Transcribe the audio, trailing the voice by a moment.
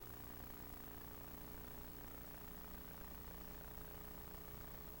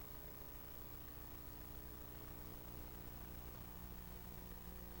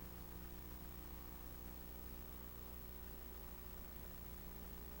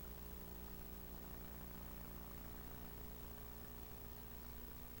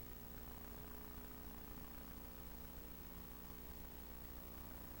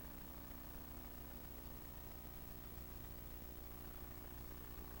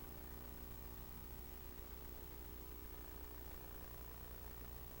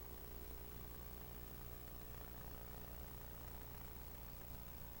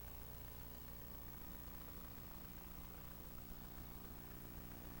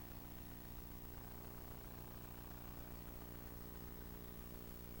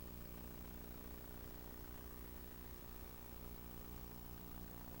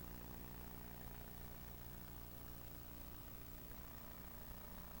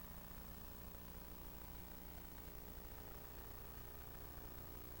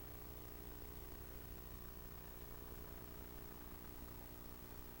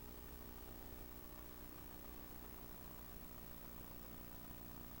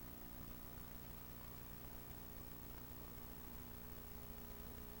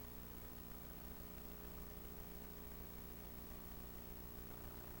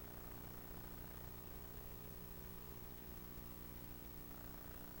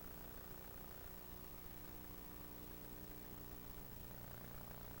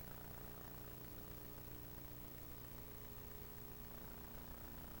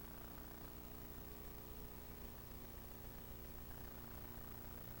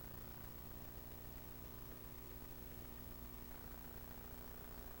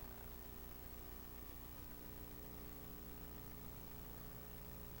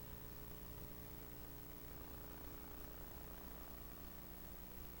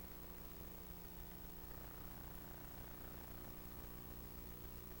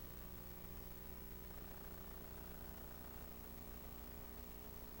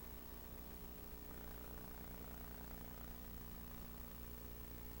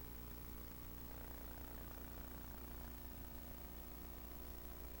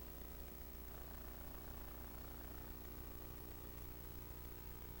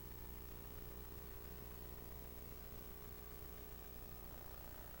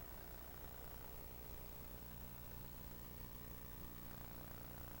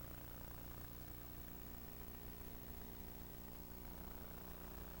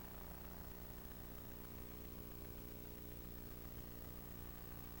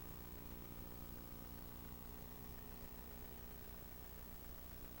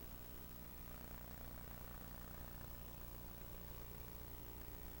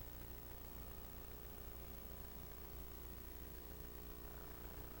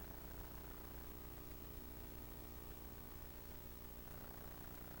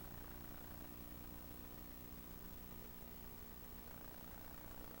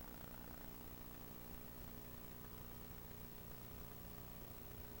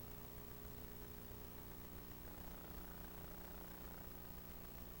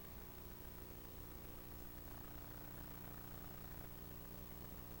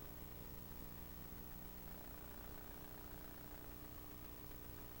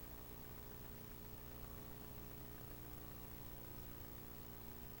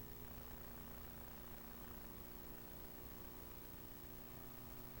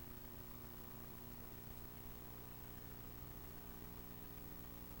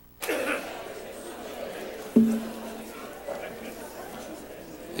It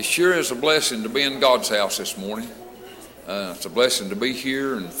sure is a blessing to be in God's house this morning. It's a blessing to be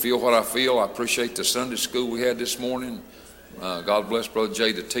here and feel what I feel. I appreciate the Sunday school we had this morning. God bless Brother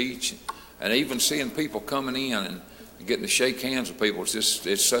Jay to teach. And even seeing people coming in and getting to shake hands with people,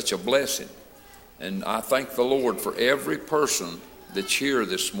 it's such a blessing. And I thank the Lord for every person that's here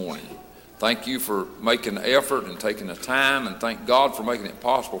this morning. Thank you for making the effort and taking the time, and thank God for making it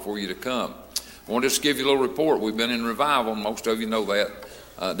possible for you to come. I want to just give you a little report. We've been in revival, and most of you know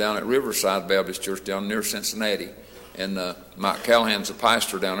that, down at Riverside Baptist Church down near Cincinnati. And Mike Callahan's a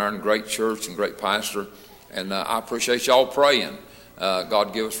pastor down there, and a great church and great pastor. And I appreciate y'all praying.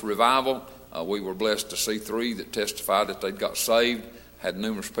 God give us revival. We were blessed to see 3 that testified that they'd got saved, had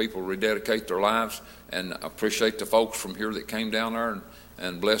numerous people rededicate their lives, and I appreciate the folks from here that came down there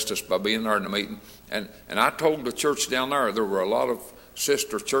and blessed us by being there in the meeting. And I told the church down there were a lot of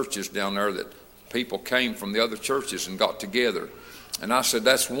sister churches down there that people came from the other churches and got together. And I said,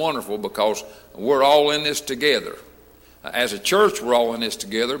 that's wonderful, because we're all in this together. As a church, we're all in this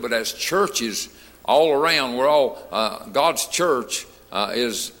together, but as churches all around, we're all, God's church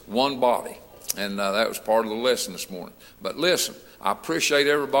is one body. And that was part of the lesson this morning. But listen, I appreciate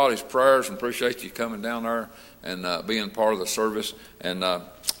everybody's prayers and appreciate you coming down there and being part of the service. And I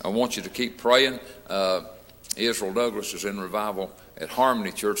want you to keep praying. Israel Douglas is in revival at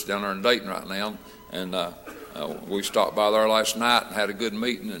Harmony Church down there in Dayton right now. And we stopped by there last night and had a good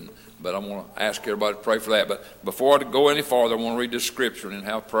meeting. But I want to ask everybody to pray for that. But before I go any farther, I want to read this scripture and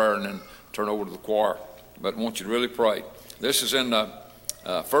have prayer and then turn over to the choir. But I want you to really pray. This is in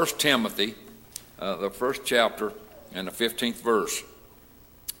 1 Timothy, the 1st chapter and the 15th verse.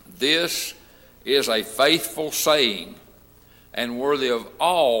 This is a faithful saying and worthy of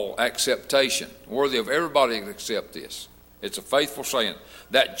all acceptation. Worthy of everybody to accept this. It's a faithful saying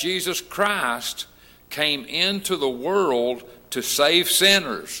that Jesus Christ came into the world to save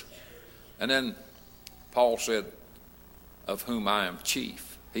sinners. And then Paul said, of whom I am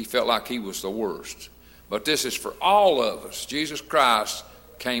chief. He felt like he was the worst. But this is for all of us. Jesus Christ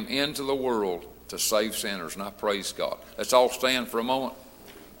came into the world to save sinners, and I praise God. Let's all stand for a moment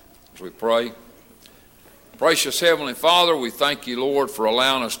as we pray. Gracious Heavenly Father, we thank you, Lord, for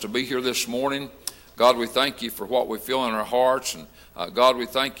allowing us to be here this morning. God, we thank you for what we feel in our hearts. And God, we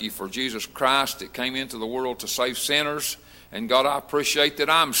thank you for Jesus Christ that came into the world to save sinners. And God, I appreciate that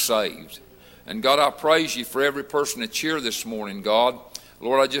I'm saved. And God, I praise you for every person that's here this morning, God.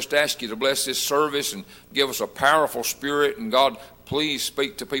 Lord, I just ask you to bless this service and give us a powerful spirit. And God, please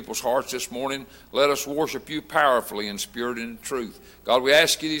speak to people's hearts this morning. Let us worship you powerfully in spirit and in truth. God, we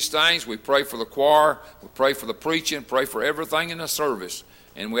ask you these things. We pray for the choir. We pray for the preaching. Pray for everything in the service.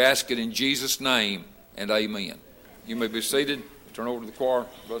 And we ask it in Jesus' name, and amen. You may be seated. Turn over to the choir.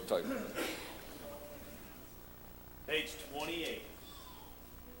 Brother Taylor. Page 28.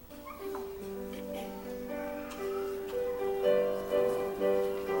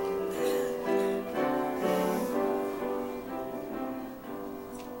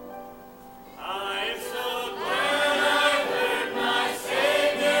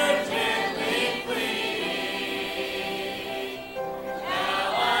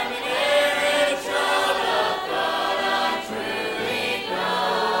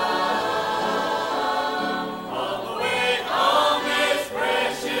 Home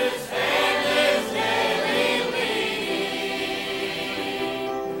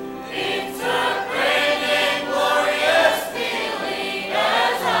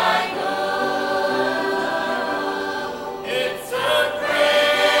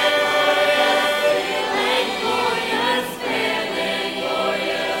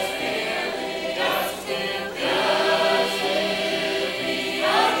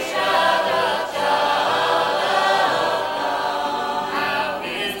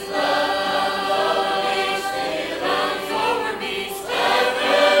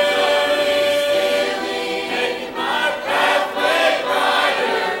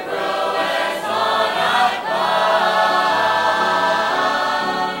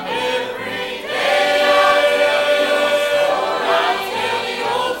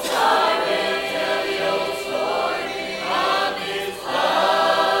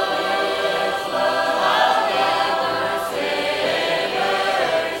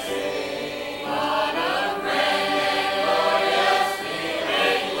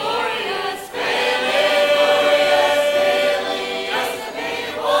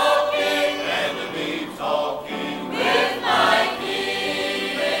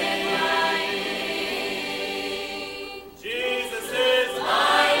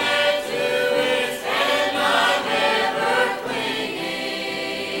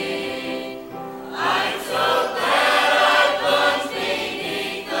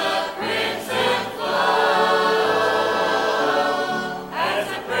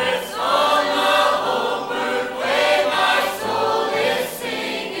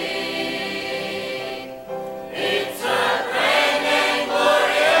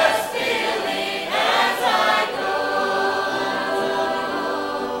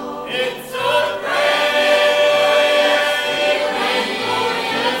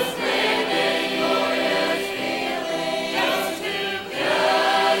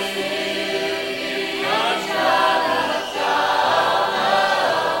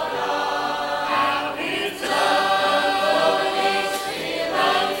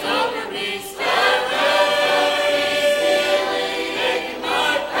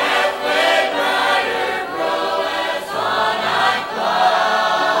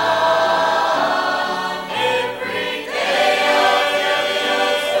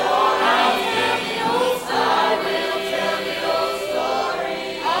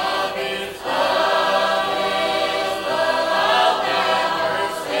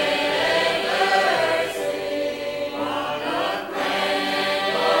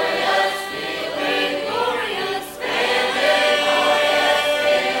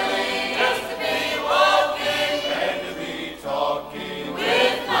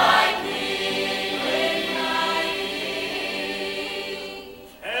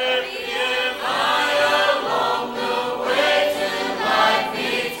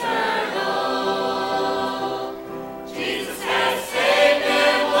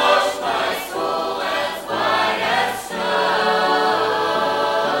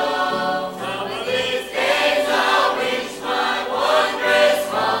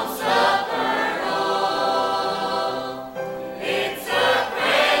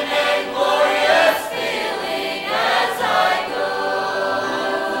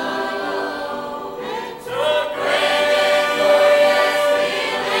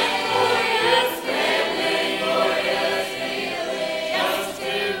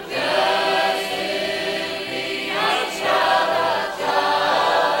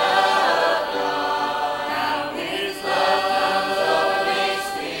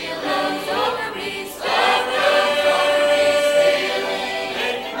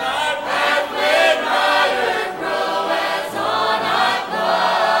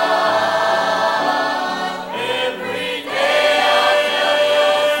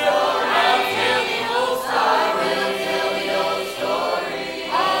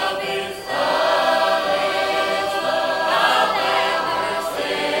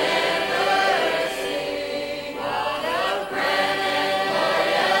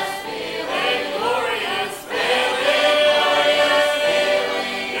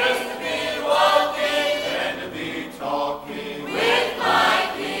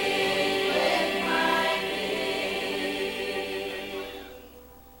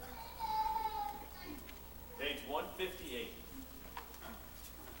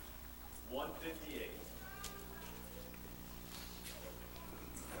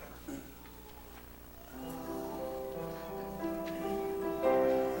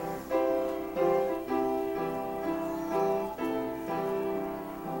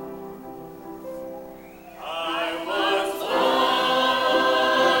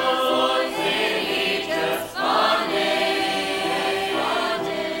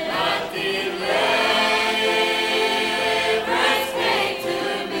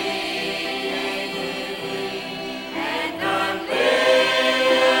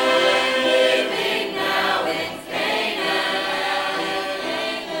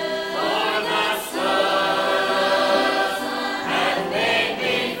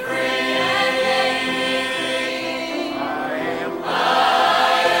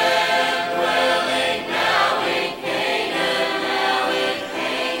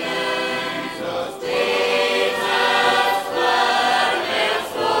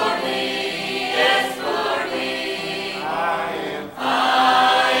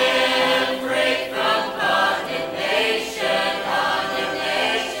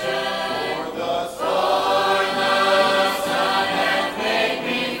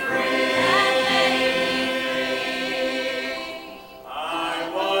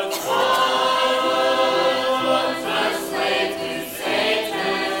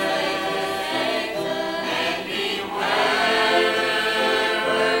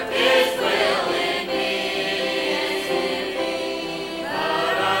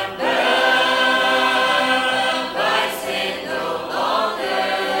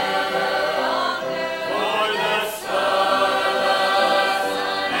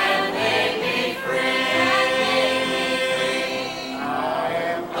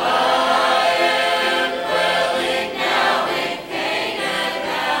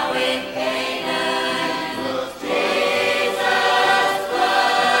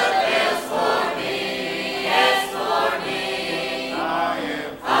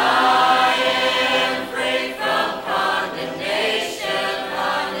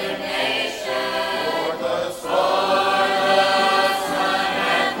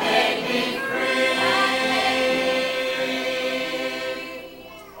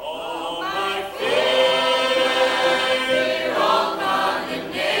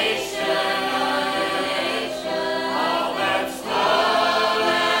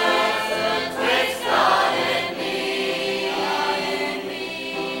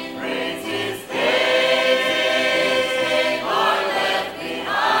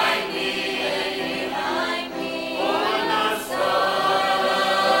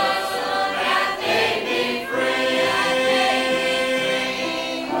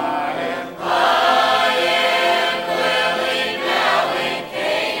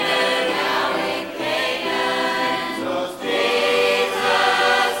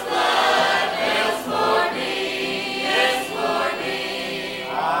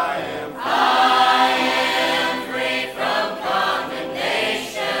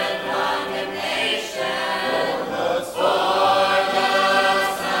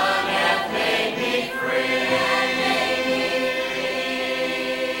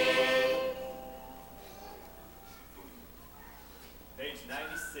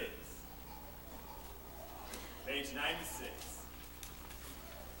Page 96.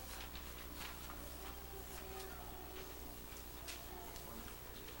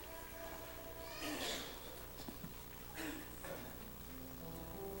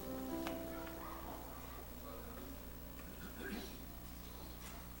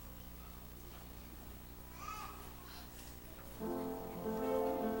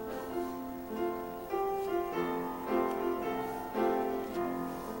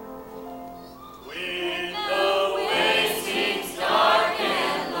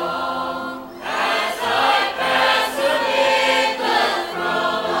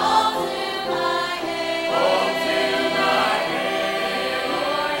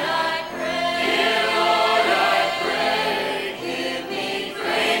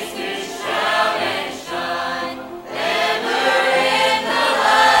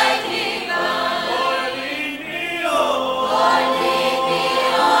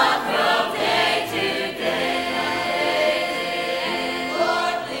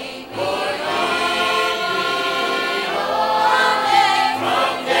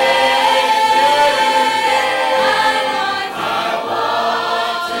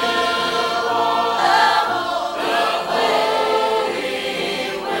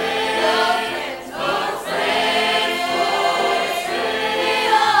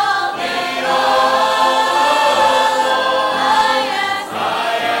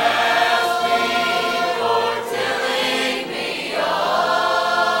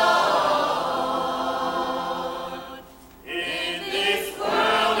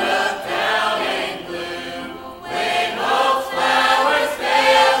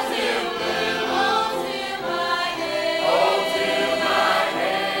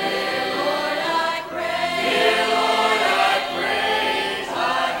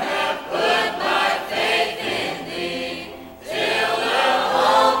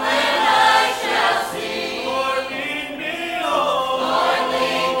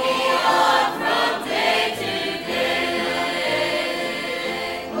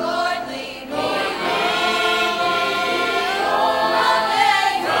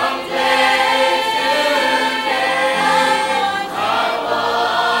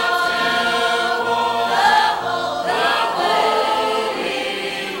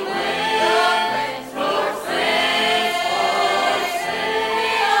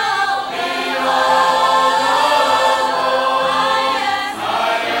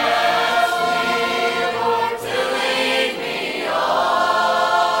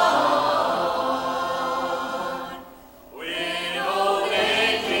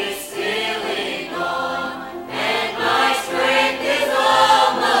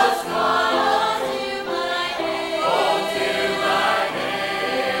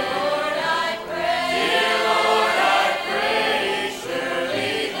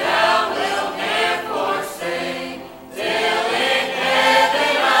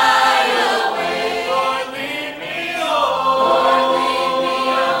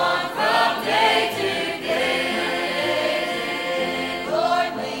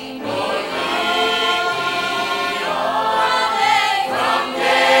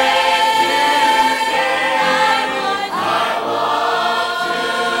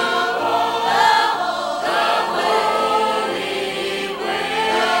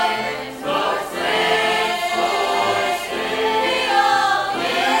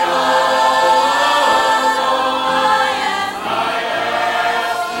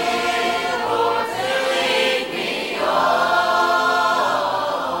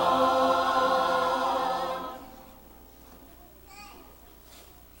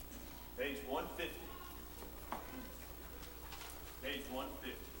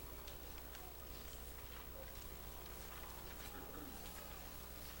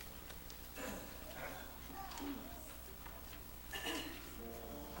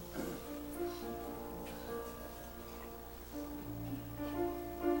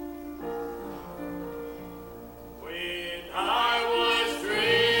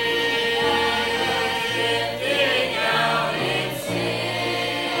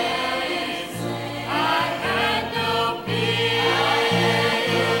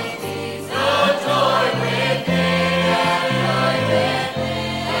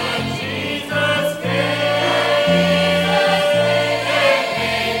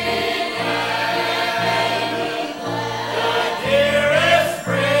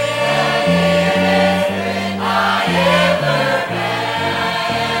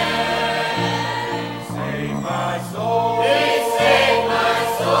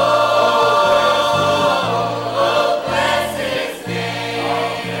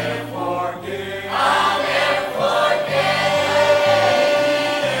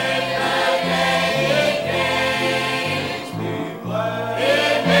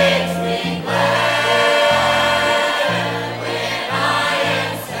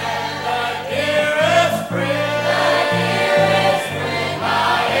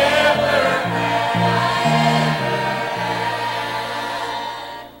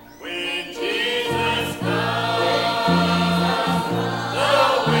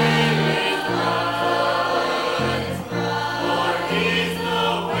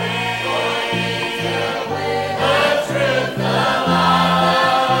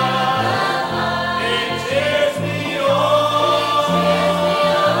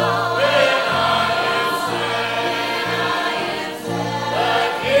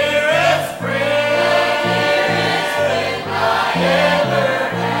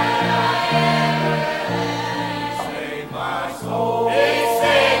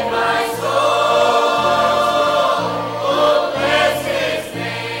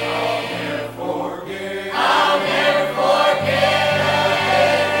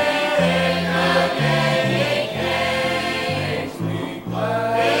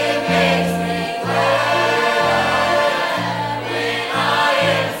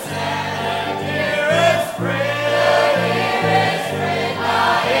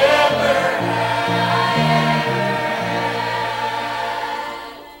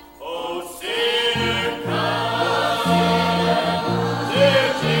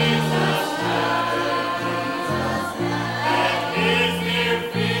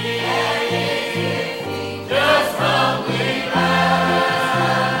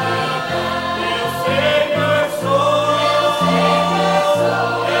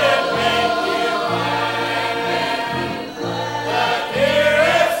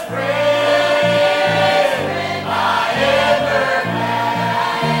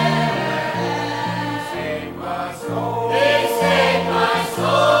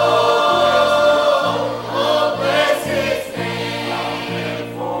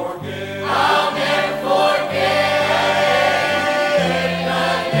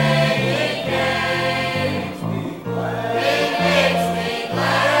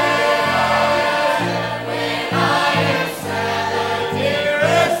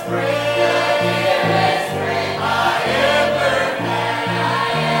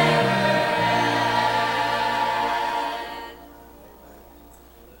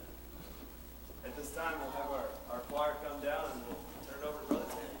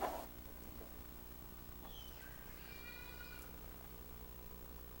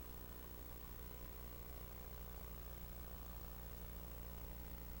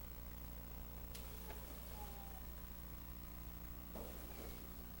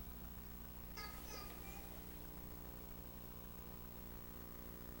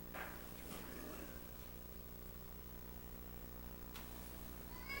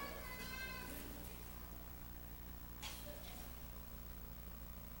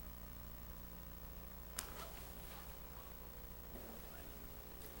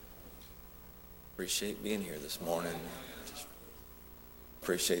 appreciate being here this morning. Just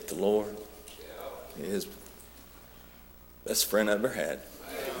appreciate the Lord. He is best friend I ever had.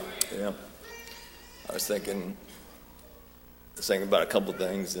 Yeah. I was thinking about a couple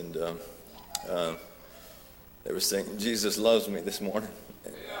things, and they were saying Jesus loves me this morning.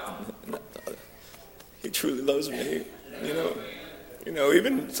 And I thought, he truly loves me. You know,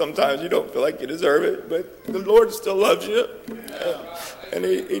 even sometimes you don't feel like you deserve it, but the Lord still loves you. And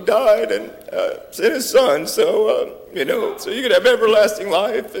he died and sent his son, so you could have everlasting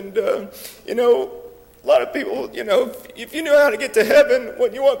life. And, a lot of people, if you know how to get to heaven,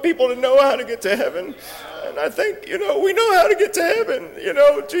 you want people to know how to get to heaven. And I think, we know how to get to heaven.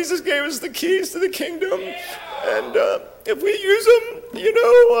 Jesus gave us the keys to the kingdom. And if we use them,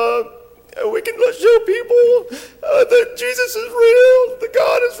 we can show people that Jesus is real, that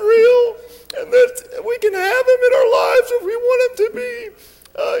God is real, and that we can have him in our lives if we want him to be.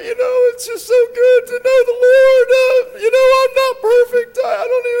 It's just so good to know the Lord. I'm not perfect. I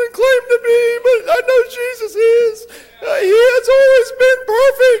don't even claim to be, but I know Jesus is. He has always been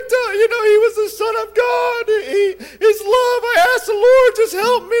perfect. He was the Son of God. His love, I asked the Lord, just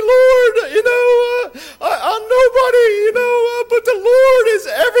help me, Lord. I'm nobody, but the Lord is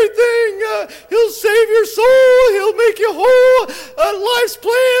everything. He'll save your soul. He'll make you whole. Life's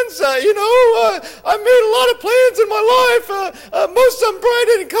plans, I made a lot of plans in my life. Most of them probably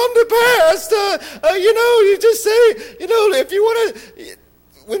didn't come to pass. You just say, if you want to,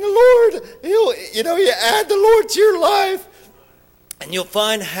 when the Lord, you add the Lord to your life, and you'll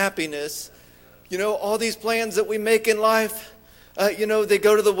find happiness. All these plans that we make in life, they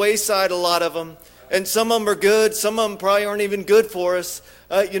go to the wayside, a lot of them. And some of them are good. Some of them probably aren't even good for us.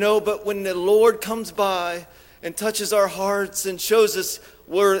 But when the Lord comes by and touches our hearts and shows us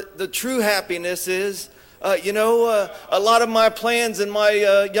where the true happiness is, a lot of my plans in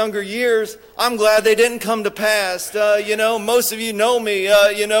my younger years, I'm glad they didn't come to pass. Most of you know me.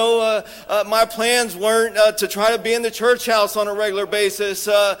 My plans weren't to try to be in the church house on a regular basis.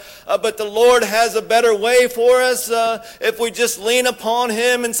 But the Lord has a better way for us if we just lean upon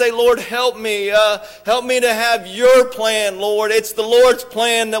him and say, Lord, help me. Help me to have your plan, Lord. It's the Lord's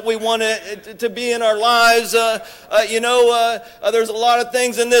plan that we want to be in our lives. There's a lot of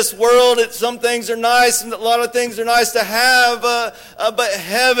things in this world. Some things are nice and a lot of things are nice to have. But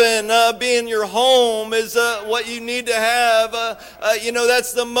heaven, being your home is what you need to have.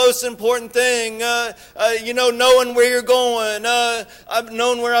 That's the most important thing. Knowing where you're going. I've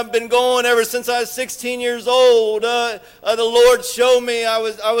known where I've been going ever since I was 16 years old. The Lord showed me I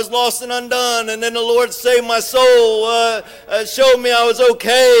was lost and undone, and then the Lord saved my soul. Showed me I was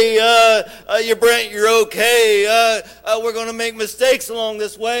okay. Brent, you're okay. We're going to make mistakes along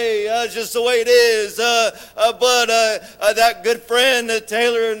this way. Just the way it is. But that good friend that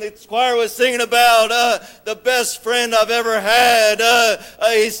Taylor and the choir was singing about, the best friend I've ever had.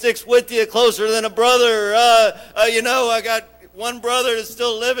 He sticks with you closer than a brother. I got one brother that's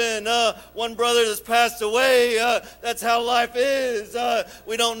still living, one brother that's passed away. That's how life is.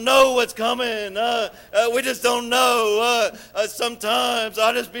 We don't know what's coming. We just don't know. Sometimes,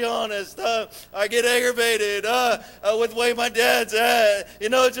 I'll just be honest, I get aggravated with the way my dad's at.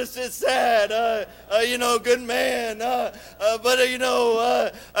 It's sad. Good man.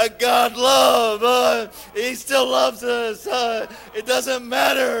 But God love. He still loves us. It doesn't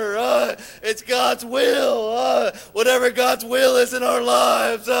matter. It's God's will. Whatever God's will is in our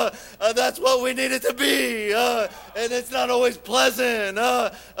lives, that's what we need it to be. And it's not always pleasant,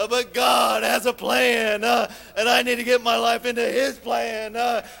 but God has a plan, and I need to get my life into his plan.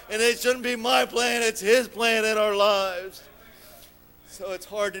 And it shouldn't be my plan, it's his plan in our lives. So it's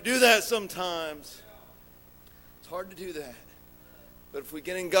hard to do that sometimes. It's hard to do that. But if we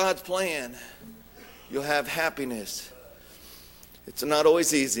get in God's plan, you'll have happiness. It's not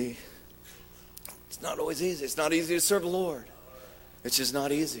always easy. It's not always easy. It's not easy to serve the Lord. It's just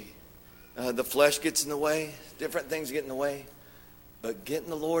not easy. The flesh gets in the way. Different things get in the way. But getting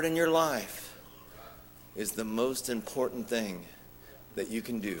the Lord in your life is the most important thing that you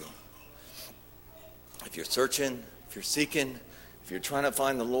can do. If you're searching, if you're seeking, if you're trying to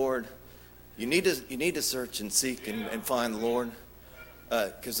find the Lord, you need to search and seek and find the Lord,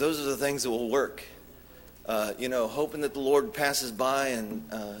 because those are the things that will work. Hoping that the Lord passes by and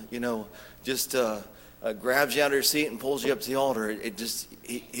just grabs you out of your seat and pulls you up to the altar.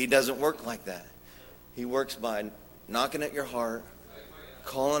 He doesn't work like that. He works by knocking at your heart,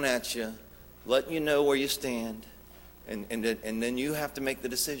 calling at you, letting you know where you stand, and then you have to make the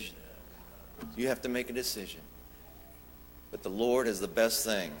decision. You have to make a decision. But the Lord is the best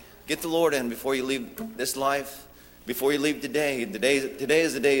thing. Get the Lord in before you leave this life, before you leave today. Today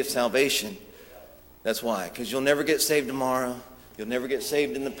is the day of salvation. That's why. Because you'll never get saved tomorrow. You'll never get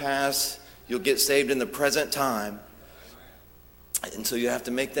saved in the past. You'll get saved in the present time. And so you have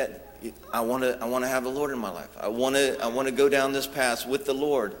to make that. I want to have the Lord in my life. I want to go down this path with the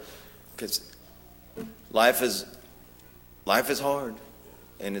Lord, because life is hard,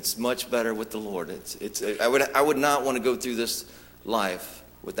 and it's much better with the Lord. I would not want to go through this life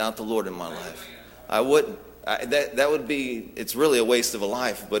without the Lord in my life. I wouldn't. That would be. It's really a waste of a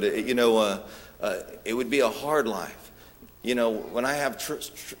life. But it would be a hard life. When I have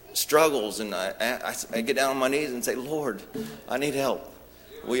struggles and I get down on my knees and say, Lord, I need help.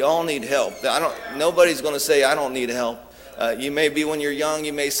 We all need help. Nobody's going to say I don't need help. You may be when you're young,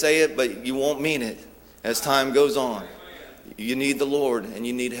 you may say it, but you won't mean it as time goes on. You need the Lord and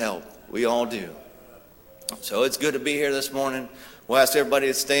you need help. We all do. So it's good to be here this morning. We'll ask everybody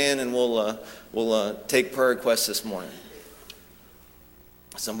to stand, and we'll take prayer requests this morning.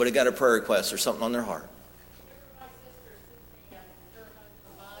 Somebody got a prayer request or something on their heart.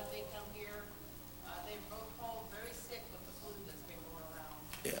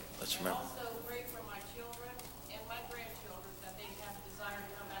 Remember. Also pray for my children and my grandchildren that they have a desire to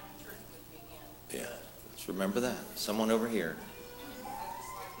come back to church with me again. Yeah, let's remember that. Someone over here. I'd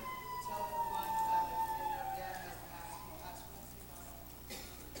just like to tell everyone that their dad has passed Wednesday night.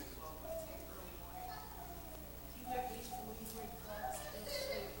 Well, Wednesday early morning. Keep that peace for me where God still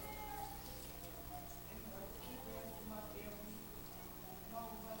sleep. And keep praying for my family. And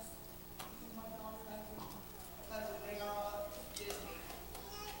all the rest. Even my daughter, they are Disney.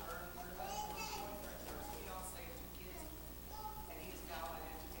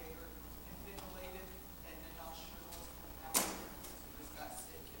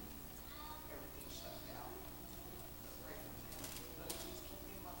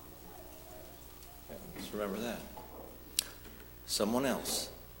 Remember that. Someone else.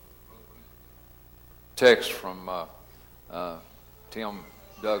 Text from Tim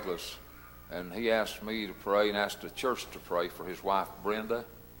Douglas, and he asked me to pray and asked the church to pray for his wife Brenda.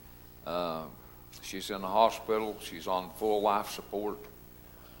 She's in the hospital. She's on full life support,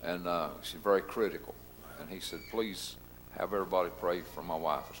 and she's very critical. And he said, please have everybody pray for my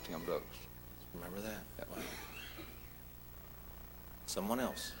wife. It's Tim Douglas. Remember that. Wow. Someone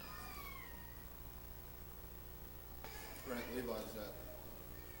else. Frank Levi's at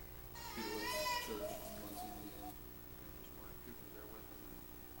Peterwood Church on TV, and people there with him.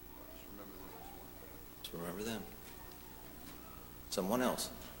 Just remember them this morning. Just remember them. Someone else.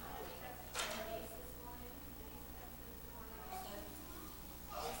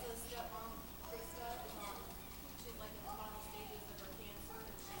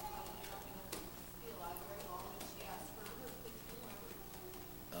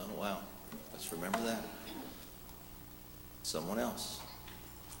 Oh, wow. Let's remember that. Someone else.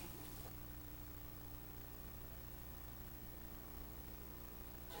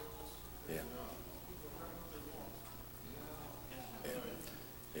 Yeah.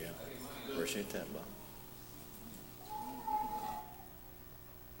 Yeah. Appreciate that, Bob.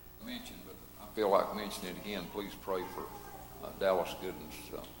 Mention, but I feel like mentioning it again. Please pray for Dallas Gooden's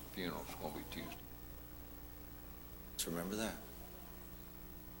funeral. It's going to be Tuesday. Let's remember that.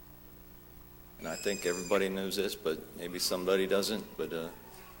 And I think everybody knows this, but maybe somebody doesn't. But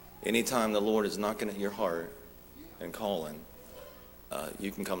anytime the Lord is knocking at your heart and calling,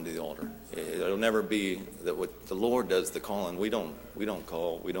 you can come to the altar. It'll never be that what the Lord does the calling. We don't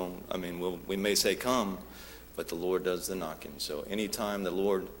call. We don't. I mean, we may say come, but the Lord does the knocking. So anytime the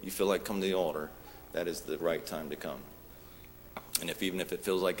Lord, you feel like come to the altar, that is the right time to come. And even if it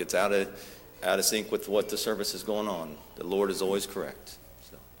feels like it's out of sync with what the service is going on, the Lord is always correct.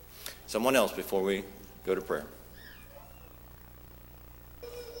 Someone else before we go to prayer.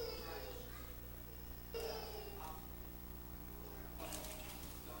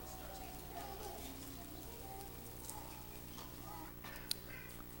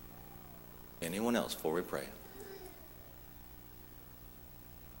 Anyone else before we pray?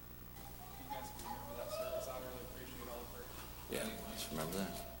 Yeah, let's remember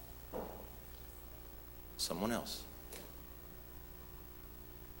that. Someone else.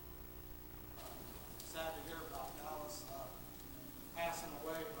 Sad to hear about Dallas passing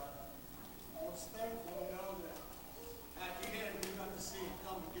away, but I was thankful to know that at the end we got to see him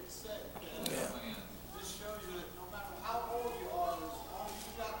come and get saved. Yeah. This shows you that no matter how old you are, as long as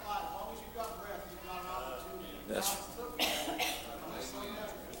you got life, as long as you got breath, you got an opportunity. That's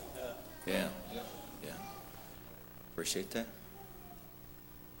yeah. Yeah. Appreciate that.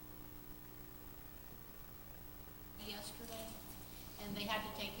 Yesterday, and they had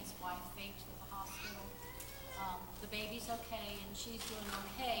to take his wife Faith to the hospital. The baby's okay, and she's doing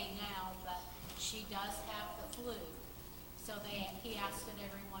okay now, but she does have the flu. So he asked that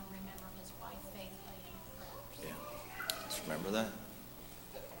everyone remember his wife faithfully in prayers. Yeah, let's remember that.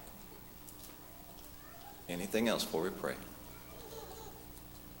 Anything else before we pray?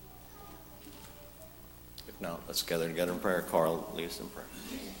 If not, let's gather together in prayer. Carl, lead us in prayer.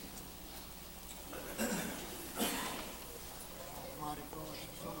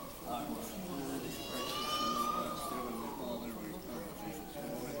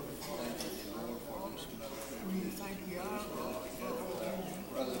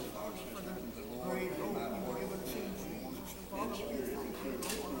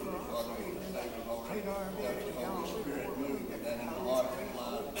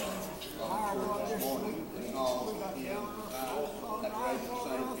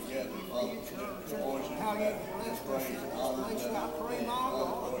 How you blessed us in this place. I pray, my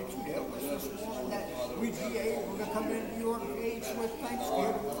God, that you help us this morning, that we'd be able to come into your gates with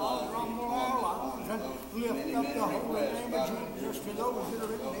thanksgiving, Father, humble our lives, and lift up the holy name of Jesus to those that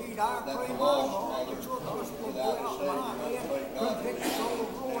are in need. I pray, my God, that your gospel will go out mighty and convict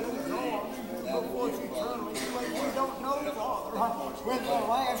souls, Lord, and draw them before us eternally. We don't know, Father, when the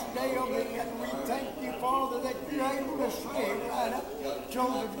last day will be, and we thank you, Father, that you're able to save right up.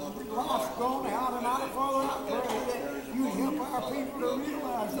 Joseph, life's gone out and out, Father, I pray that you help our people to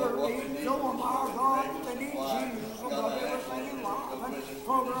realize their need. Show them, our God, that they need Jesus above everything in life. And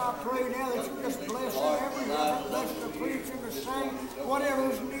Father, I pray now that you just bless every effort, bless the preacher, the sing,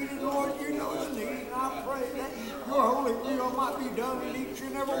 whatever is needed, Lord, you know the need. And I pray that your holy will might be done in each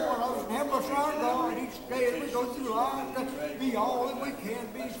and every one of us. And help us, our God, each day as we go through life to be all that we can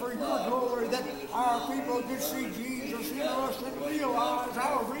be for your glory, that our people could see Jesus in us and realize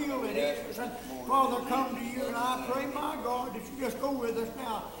how real it is. And Father, come to you, and I pray, my God, that you just go with us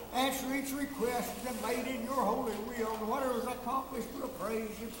now. Answer each request that's made in your holy will, and whatever is accomplished, we'll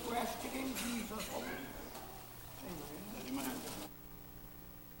praise you for asking in Jesus' holy name. Amen.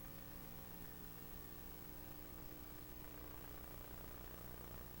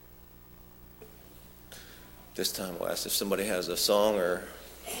 This time we'll ask if somebody has a song or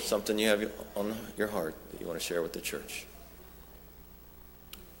something you have on your heart that you want to share with the church.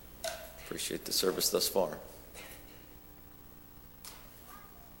 Appreciate the service thus far.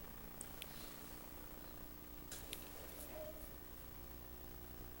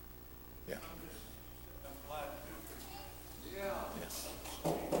 Yeah.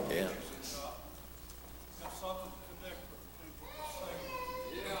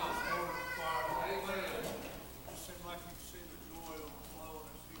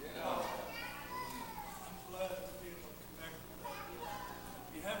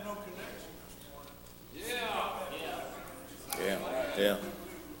 Yeah. Yeah.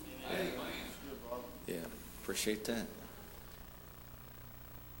 Yeah. Appreciate that.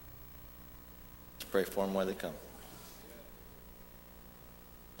 Let's pray for them while they come.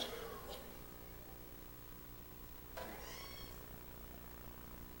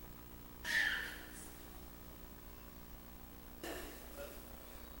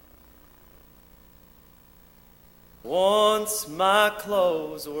 Once my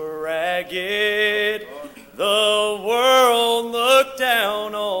clothes were ragged, the world looked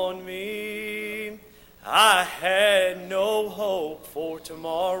down on me. I had no hope for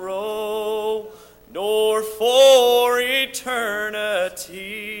tomorrow, nor for eternity.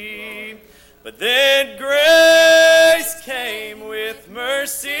 But then grace came with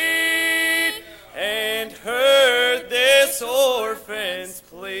mercy and heard this orphan's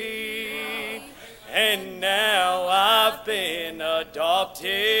plea. And now I've been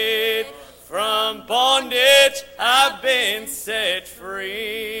adopted. From bondage I've been set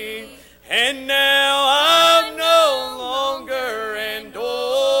free. And now I'm no longer an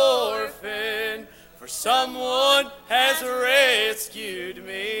orphan, for someone has rescued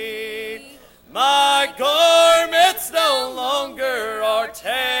me. My garments no longer are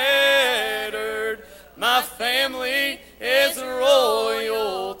tattered. My family is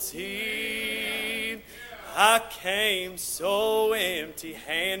royalty. I came so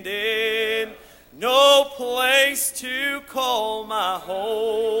empty-handed, no place to call my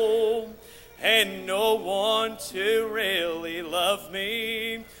home, and no one to really love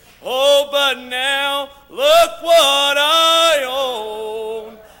me. Oh, but now look what I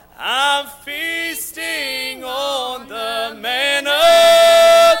own. I'm feasting on the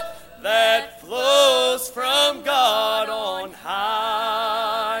manna that flows from God on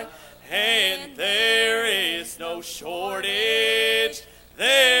high. And there is no shortage,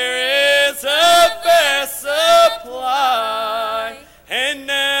 there is a vast supply. And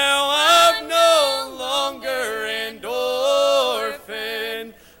now I'm no longer an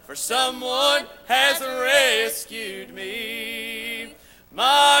orphan, for someone has rescued me.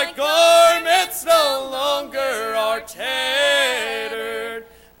 My garments no longer are tattered.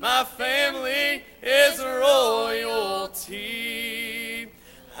 My family is royalty.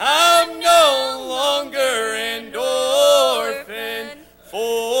 I'm no longer an orphan,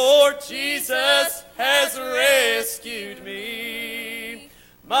 for Jesus has rescued me.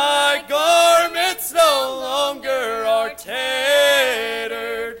 My garments no longer are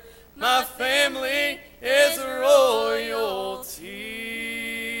tattered. My family is royalty.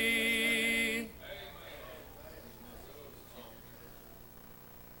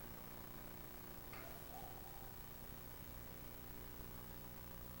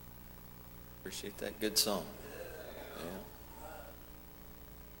 Appreciate that good song. Yeah.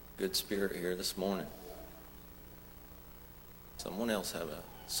 Good spirit here this morning. Someone else have a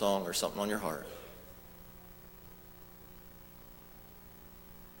song or something on your heart?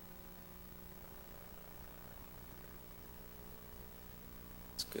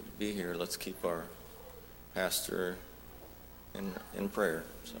 It's good to be here. Let's keep our pastor in prayer.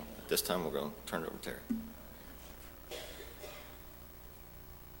 So at this time we're going to turn it over to Terry.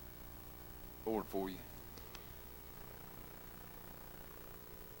 Lord, for you.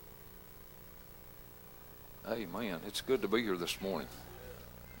 Amen. It's good to be here this morning.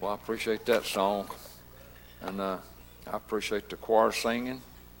 Well, I appreciate that song, and I appreciate the choir singing,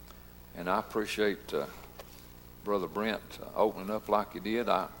 and I appreciate Brother Brent opening up like he did.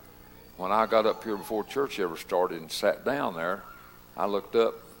 When I got up here before church ever started and sat down there, I looked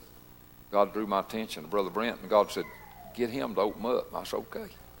up. God drew my attention to Brother Brent, and God said, "Get him to open up." I said, "Okay."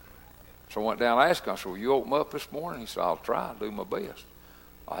 So I went down and asked him, I said, "Will you open up this morning?" He said, "I'll try and do my best."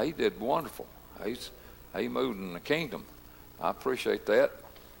 He did wonderful. He moved in the kingdom. I appreciate that.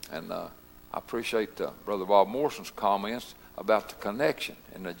 And I appreciate Brother Bob Morrison's comments about the connection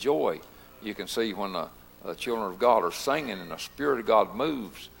and the joy you can see when the children of God are singing and the Spirit of God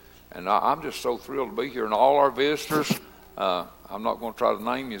moves. And I'm just so thrilled to be here. And all our visitors, I'm not going to try to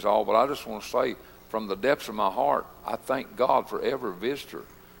name you all, but I just want to say from the depths of my heart, I thank God for every visitor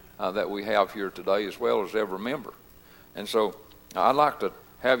that we have here today, as well as every member. And so I'd like to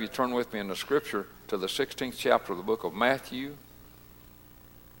have you turn with me in the scripture to the 16th chapter of the book of Matthew.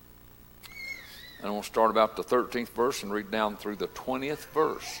 And I'm going to start about the 13th verse and read down through the 20th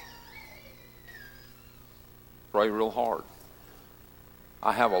verse. Pray real hard.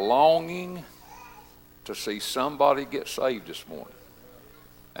 I have a longing to see somebody get saved this morning.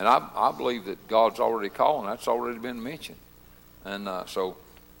 And I believe that God's already calling. That's already been mentioned. And so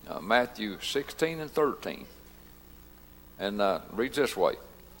Matthew 16 and 13. And reads this way.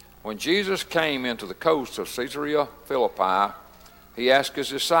 When Jesus came into the coast of Caesarea Philippi, he asked his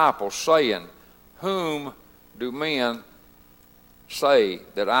disciples, saying, "Whom do men say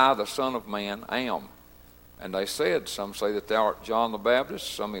that I, the Son of Man, am?" And they said, "Some say that thou art John the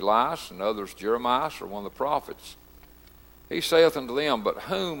Baptist, some Elias, and others Jeremiah, or one of the prophets." He saith unto them, "But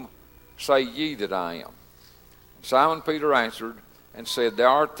whom say ye that I am?" And Simon Peter answered and said,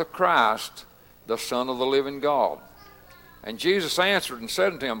 "Thou art the Christ, the Son of the living God." And Jesus answered and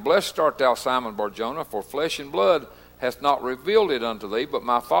said unto him, "Blessed art thou, Simon Bar-Jonah, for flesh and blood hath not revealed it unto thee, but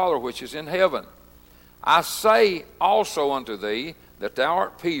my Father which is in heaven. I say also unto thee that thou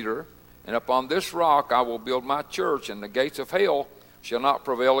art Peter, and upon this rock I will build my church, and the gates of hell shall not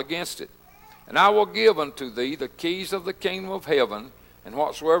prevail against it. And I will give unto thee the keys of the kingdom of heaven, and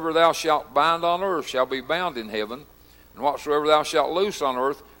whatsoever thou shalt bind on earth shall be bound in heaven, and whatsoever thou shalt loose on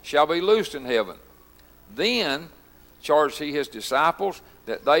earth shall be loosed in heaven." Then charged he his disciples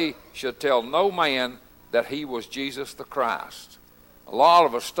that they should tell no man that he was Jesus the Christ. A lot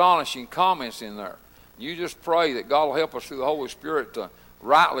of astonishing comments in there. You just pray that God will help us through the Holy Spirit to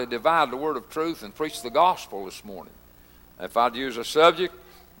rightly divide the word of truth and preach the gospel this morning. If I'd use a subject,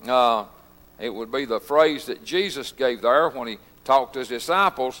 it would be the phrase that Jesus gave there when he talked to his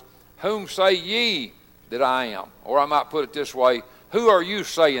disciples, "Whom say ye that I am?" Or I might put it this way, who are you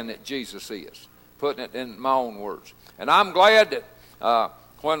saying that Jesus is? Putting it in my own words. And I'm glad that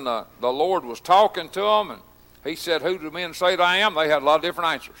when the Lord was talking to them and he said, "Who do men say that I am?" they had a lot of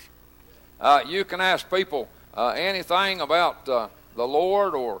different answers. You can ask people anything about the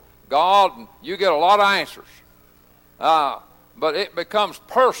Lord or God, and you get a lot of answers. But it becomes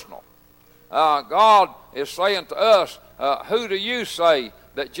personal. God is saying to us, "Who do you say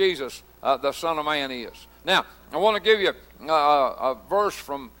that Jesus, the Son of Man, is?" Now, I want to give you a verse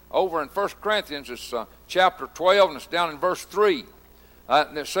from over in 1 Corinthians. It's chapter 12, and it's down in verse 3.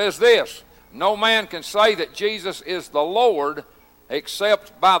 And it says this, "No man can say that Jesus is the Lord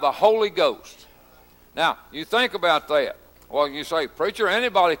except by the Holy Ghost." Now, you think about that. Well, you say, preacher,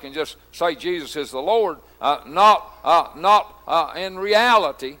 anybody can just say Jesus is the Lord. Not in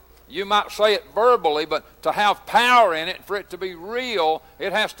reality. You might say it verbally, but to have power in it, for it to be real,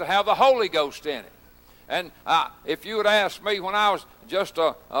 it has to have the Holy Ghost in it. And if you would ask me when I was just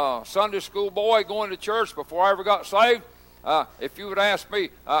a Sunday school boy going to church before I ever got saved, if you would ask me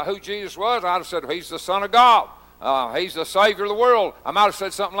who Jesus was, I'd have said, he's the Son of God. He's the Savior of the world. I might have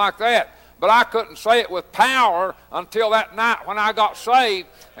said something like that. But I couldn't say it with power until that night when I got saved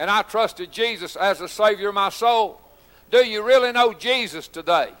and I trusted Jesus as the Savior of my soul. Do you really know Jesus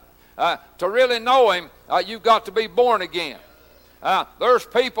today? To really know Him, you've got to be born again. There's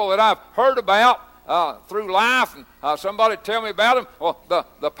people that I've heard about through life, and somebody tell me about him. Well,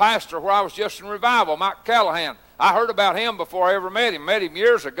 the pastor where I was just in revival, Mike Callahan, I heard about him before I ever met him. Met him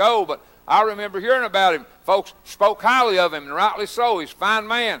years ago, but I remember hearing about him. Folks spoke highly of him, and rightly so. He's a fine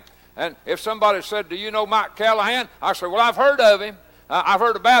man. And if somebody said, do you know Mike Callahan? I said, well, I've heard of him. I've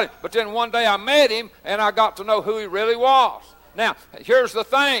heard about him. But then one day I met him, and I got to know who he really was. Now, here's the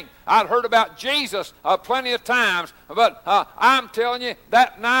thing. I'd heard about Jesus plenty of times, but I'm telling you,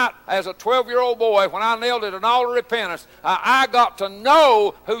 that night as a 12-year-old boy, when I knelt at an altar of repentance, I got to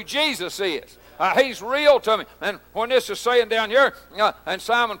know who Jesus is. He's real to me. And when this is saying down here, and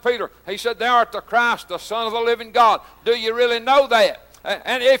Simon Peter, he said, thou art the Christ, the Son of the living God. Do you really know that?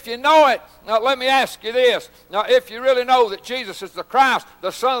 And if you know it, let me ask you this. Now, if you really know that Jesus is the Christ, the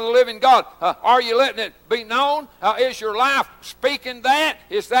Son of the living God, are you letting it be known? Is your life speaking that?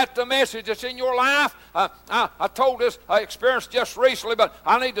 Is that the message that's in your life? I told this experience just recently, but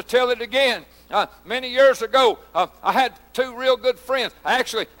I need to tell it again. Many years ago, I had two real good friends.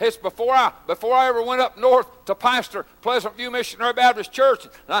 Actually, it's before I ever went up north to pastor Pleasant View Missionary Baptist Church.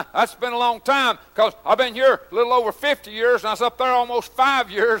 That's been a long time because I've been here a little over 50 years, and I was up there almost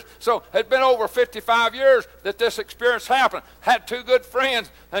 5 years. So it's been over 55 years that this experience happened. Had two good friends,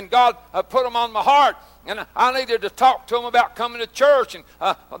 and God put them on my heart. And I needed to talk to him about coming to church. And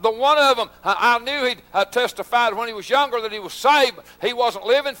the one of them, I knew he'd testified when he was younger that he was saved, but he wasn't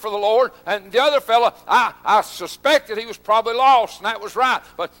living for the Lord. And the other fella, I suspected he was probably lost, and that was right.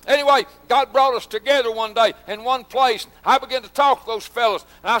 But anyway, God brought us together one day in one place. I began to talk to those fellas,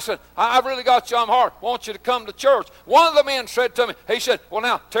 and I said, I've really got you on my heart. I want you to come to church. One of the men said to me, he said, well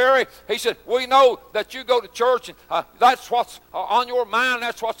now, Terry, he said, we know that you go to church, and that's what's on your mind,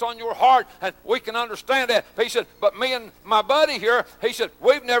 that's what's on your heart, and we can understand that. He said, but me and my buddy here, he said,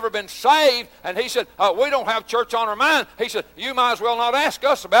 we've never been saved, and he said, we don't have church on our mind. He said, you might as well not ask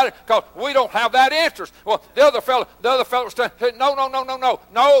us about it because we don't have that interest. Well, the other fellow was saying, no,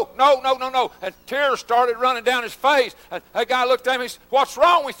 and tears started running down his face, and that guy looked at him, he said, what's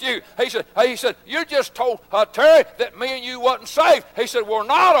wrong with you? He said, you just told Terry that me and you wasn't saved. He said, we're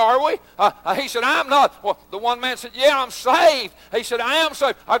not, are we? He said, I'm not. Well, the one man said, yeah, I'm saved. He said, I am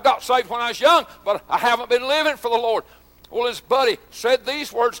saved. I got saved when I was young, but I haven't been living for the Lord. Well, his buddy said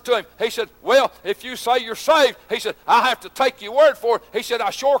these words to him. He said, well, if you say you're saved, he said, I have to take your word for it. He said, I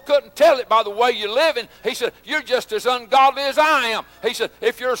sure couldn't tell it by the way you're living. He said, you're just as ungodly as I am. He said,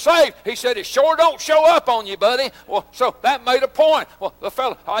 if you're saved, he said, it sure don't show up on you, buddy. Well, so that made a point. Well, the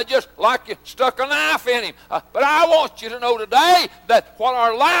fellow, I just like you stuck a knife in him. But I want you to know today that what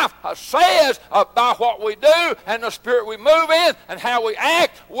our life says by what we do and the spirit we move in and how we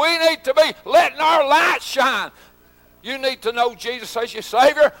act, we need to be letting our light shine. You need to know Jesus as your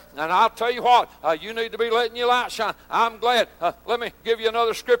Savior, and I'll tell you what, you need to be letting your light shine. I'm glad. Let me give you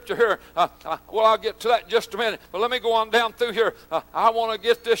another scripture here. Well, I'll get to that in just a minute, but let me go on down through here. I want to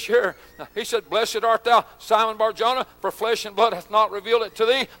get this here. He said, blessed art thou, Simon Bar-Jonah, for flesh and blood hath not revealed it to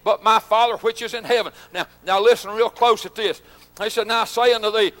thee, but my Father which is in heaven. Now listen real close at this. He said, now I say unto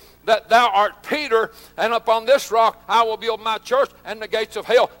thee, that thou art Peter, and upon this rock I will build my church, and the gates of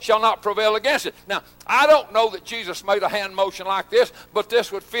hell shall not prevail against it. Now, I don't know that Jesus made a hand motion like this, but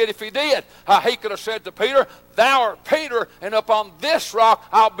this would fit if he did. He could have said to Peter, thou art Peter, and upon this rock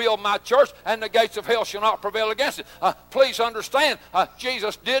I'll build my church, and the gates of hell shall not prevail against it. Please understand,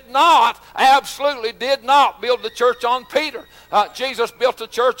 Jesus absolutely did not build the church on Peter. Jesus built the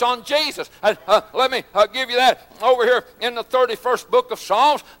church on Jesus. And let me give you that over here in the 31st book of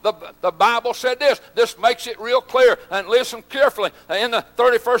Psalms. The Bible said this. This makes it real clear. And listen carefully. In the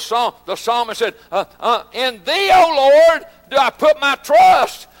 31st Psalm, the psalmist said, in thee, O Lord, do I put my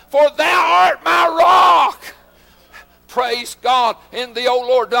trust, for thou art my rock. Praise God. In thee, O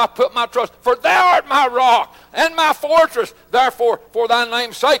Lord, do I put my trust, for thou art my rock. and my fortress. Therefore, for thy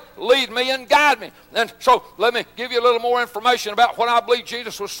name's sake, lead me and guide me. And so let me give you a little more information about what I believe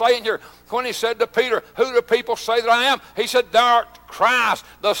Jesus was saying here. When he said to Peter, who do people say that I am? He said, thou art Christ,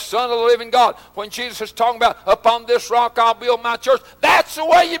 the Son of the living God. When Jesus is talking about, upon this rock I'll build my church, that's the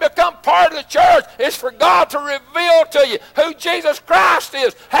way you become part of the church. It's for God to reveal to you who Jesus Christ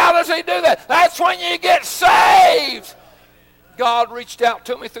is. How does he do that? That's when you get saved. God reached out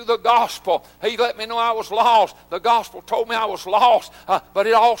to me through the gospel. He let me know I was lost. The gospel told me I was lost, but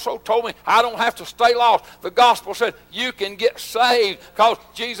it also told me I don't have to stay lost. The gospel said you can get saved because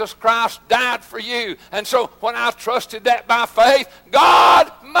Jesus Christ died for you. And so when I trusted that by faith,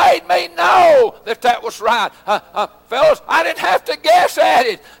 God made me know that that was right. Fellas, I didn't have to guess at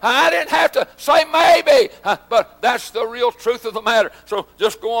it. I didn't have to say maybe, but that's the real truth of the matter. So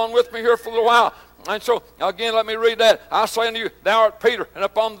just go on with me here for a little while. And so, again, let me read that. I say unto you, thou art Peter, and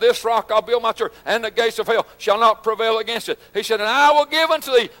upon this rock I'll build my church, and the gates of hell shall not prevail against it. He said, and I will give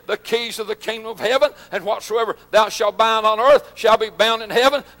unto thee the keys of the kingdom of heaven, and whatsoever thou shalt bind on earth shall be bound in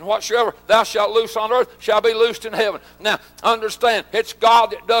heaven, and whatsoever thou shalt loose on earth shall be loosed in heaven. Now, understand, it's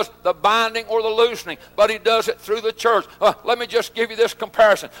God that does the binding or the loosening, but he does it through the church. Let me just give you this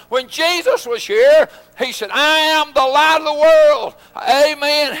comparison. When Jesus was here, he said, I am the light of the world.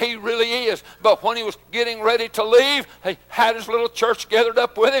 Amen. He really is. But when he was getting ready to leave, he had his little church gathered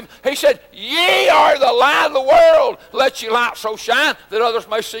up with him. He said, ye are the light of the world. Let your light so shine that others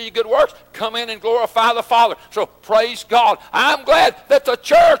may see your good works. Come in and glorify the Father. So praise God. I'm glad that the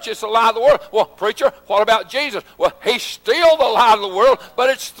church is the light of the world. Well, preacher, what about Jesus? Well, he's still the light of the world, but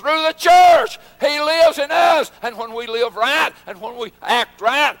it's through the church. He lives in us. And when we live right, and when we act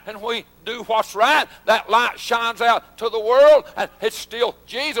right, and we do what's right, that light shines out to the world, and it's still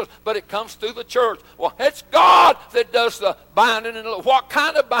Jesus, but it comes through the church. Well, it's God that does the binding. And what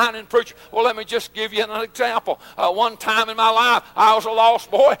kind of binding, preacher? Well, let me just give you an example. One time in my life, I was a lost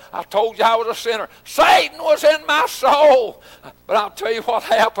boy. I told you I was a sinner. Satan was in my soul. But I'll tell you what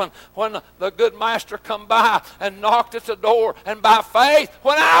happened when the good master come by and knocked at the door, and by faith,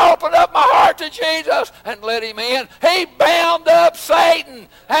 when I opened up my heart to Jesus and let him in, he bound up Satan,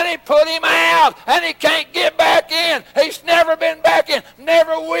 and he put him out, and he can't get back in. He's never been back in,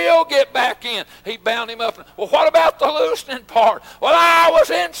 never will get back in. He bound him up. Well, what about the loosening part? Well, I was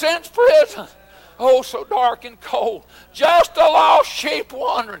in sin's prison. Oh, so dark and cold. Just a lost sheep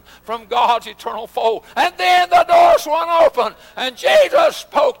wandering from God's eternal fold. And then the door swung open, and Jesus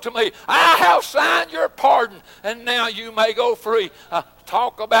spoke to me. I have signed your pardon, and now you may go free.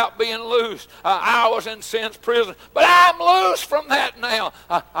 Talk about being loose. I was in sin's prison, but I'm loose from that now.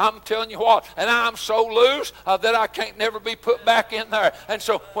 I'm telling you what, and I'm so loose that I can't never be put back in there. And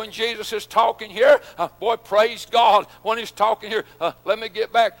so when Jesus is talking here, boy, praise God. When he's talking here, let me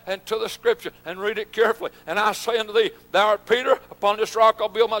get back into the scripture and read it carefully. And I say unto thee, thou art Peter, upon this rock I'll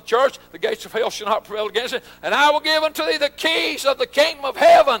build my church, the gates of hell shall not prevail against it, and I will give unto thee the keys of the kingdom of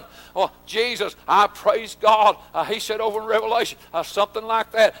heaven. Well, Jesus, I praise God. He said over in Revelation, something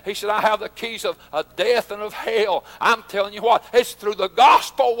like that. He said, I have the keys of death and of hell. I'm telling you what, it's through the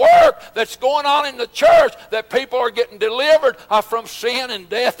gospel work that's going on in the church that people are getting delivered from sin and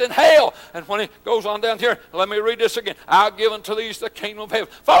death and hell. And when he goes on down here, let me read this again. I'll give unto these the kingdom of heaven.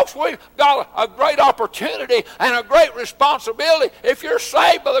 Folks, we've got a great opportunity and a great responsibility. If you're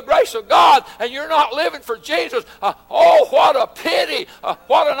saved by the grace of God and you're not living for Jesus, oh, what a pity.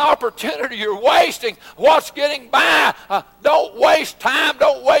 What an opportunity you're wasting. What's getting by? Don't waste time.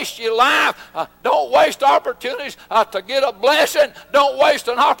 Don't waste your life. Don't waste opportunities to get a blessing. Don't waste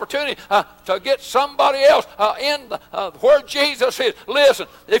an opportunity to get somebody else in where Jesus is. Listen,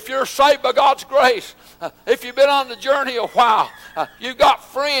 if you're saved by God's grace, if you've been on the journey a while, you've got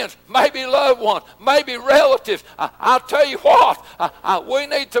friends, maybe loved ones, maybe relatives. I'll tell you what, we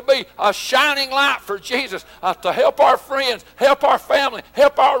need to be a shining light for Jesus to help our friends, help our family,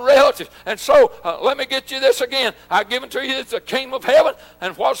 help our relatives. And so, let me get you this again. I give unto you the kingdom of heaven,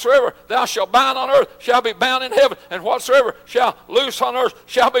 and whatsoever thou shalt bind on earth shall be bound in heaven, and whatsoever shall loose on earth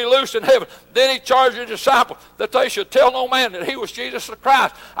shall be loosed in heaven. Then he charged the disciples that they should tell no man that he was Jesus the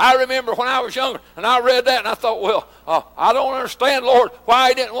Christ. I remember when I was younger, and I read that, and I thought, well, I don't understand, Lord, why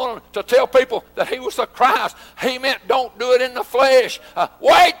he didn't want to tell people that he was the Christ. He meant don't do it in the flesh.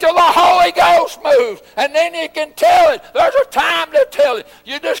 Wait till the Holy Ghost moves, and then you can tell it. There's a time to tell it.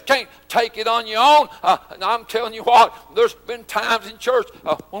 You just can't take it on your own. And I'm telling you what, there's been times in church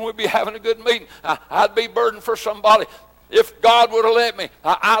when we'd be having a good meeting, I'd be burdened for somebody. If God would have let me,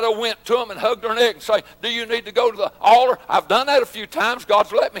 I'd have went to them and hugged their neck and say, do you need to go to the altar? I've done that a few times.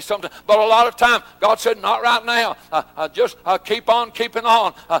 God's let me sometimes. But a lot of time, God said, not right now. Just keep on keeping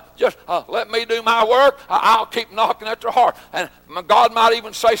on. Just let me do my work. I'll keep knocking at their heart. And God might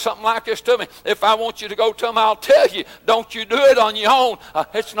even say something like this to me. If I want you to go to them, I'll tell you. Don't you do it on your own.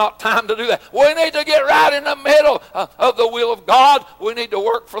 It's not time to do that. We need to get right in the middle of the will of God. We need to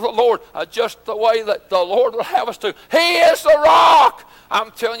work for the Lord just the way that the Lord will have us to. He is the rock.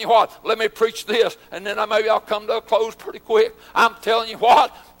 I'm telling you what, let me preach this, and then maybe I'll come to a close pretty quick. I'm telling you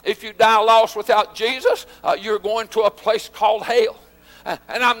what, if you die lost without Jesus, you're going to a place called hell.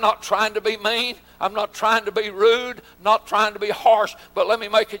 And I'm not trying to be mean. I'm not trying to be rude, not trying to be harsh, but let me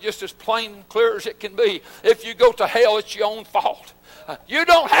make it just as plain and clear as it can be. If you go to hell, it's your own fault. You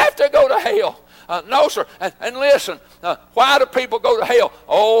don't have to go to hell. No, sir. And listen, why do people go to hell?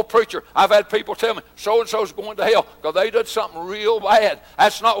 Oh, preacher, I've had people tell me, so-and-so's going to hell because they did something real bad.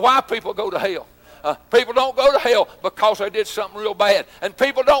 That's not why people go to hell. People don't go to hell because they did something real bad. And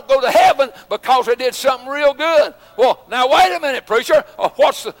people don't go to heaven because they did something real good. Well, now wait a minute, preacher.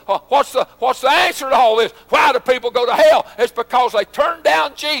 What's the answer to all this? Why do people go to hell? It's because they turned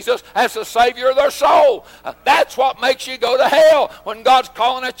down Jesus as the Savior of their soul. That's what makes you go to hell. When God's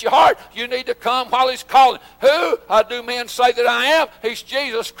calling at your heart, you need to come while He's calling. Who do men say that I am? He's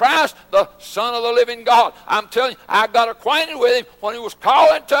Jesus Christ, the Son of the living God. I'm telling you, I got acquainted with Him when He was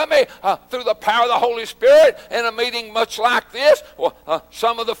calling to me through the power of the Holy Spirit in a meeting much like this. Well,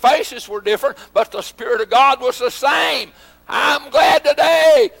 some of the faces were different, but the Spirit of God was the same. I'm glad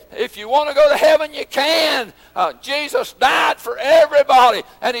today, if you want to go to heaven, you can. Jesus died for everybody,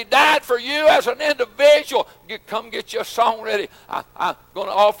 and He died for you as an individual. Come get your song ready. I'm going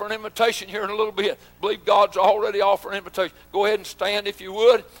to offer an invitation here in a little bit. I believe God's already offered an invitation. Go ahead and stand if you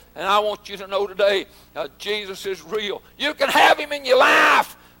would, and I want you to know today, Jesus is real. You can have Him in your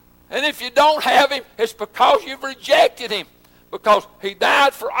life. And if you don't have Him, it's because you've rejected Him. Because He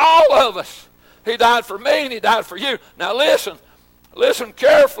died for all of us. He died for me and He died for you. Now listen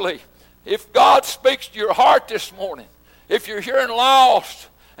carefully. If God speaks to your heart this morning, if you're here and lost,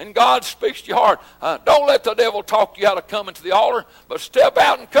 and God speaks to your heart, don't let the devil talk you out of coming to the altar, but step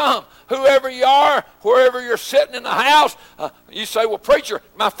out and come. Whoever you are, wherever you're sitting in the house, you say, well, preacher,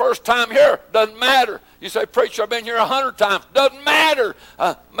 my first time here. Doesn't matter. You say, preacher, I've been here 100 times. Doesn't matter.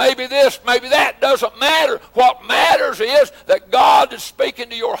 Maybe this, maybe that. Doesn't matter. What matters is that God is speaking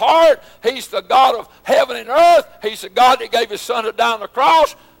to your heart. He's the God of heaven and earth. He's the God that gave His Son to die on the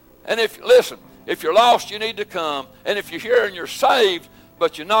cross. And if you're lost, you need to come. And if you're here and you're saved,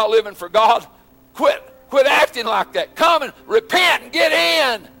 but you're not living for God, quit acting like that. Come and repent and get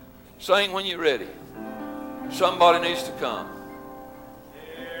in. Sing when you're ready. Somebody needs to come.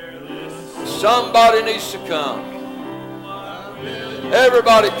 Somebody needs to come.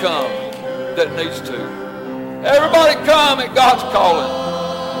 Everybody come that needs to. Everybody come at God's calling.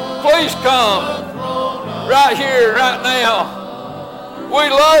 Please come. Right here, right now. We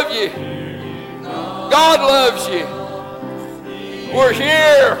love you. God loves you. We're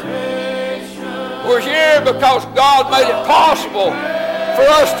here. We're here because God made it possible for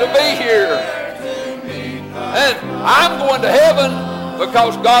us to be here. And I'm going to heaven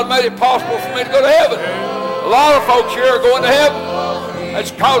because God made it possible for me to go to heaven. A lot of folks here are going to heaven.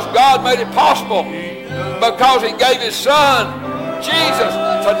 It's because God made it possible. Because He gave His Son, Jesus,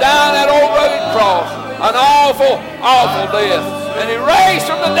 to die on that old rugged cross. An awful, awful death. And He raised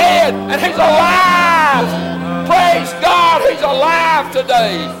from the dead. And He's alive. Praise God, He's alive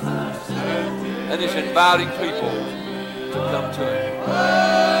today. And He's inviting people to come to Him.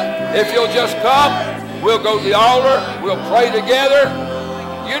 If you'll just come, we'll go to the altar. We'll pray together.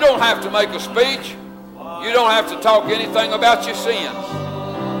 You don't have to make a speech. You don't have to talk anything about your sins.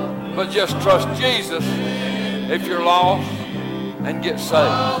 But just trust Jesus if you're lost and get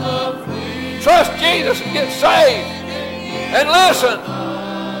saved. Trust Jesus and get saved. And listen,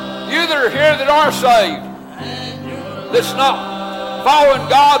 you that are here that are saved, that's not following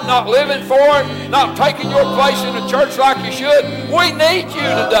God, not living for it, not taking your place in the church like you should, we need you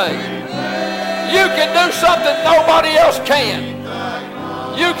today. You can do something nobody else can.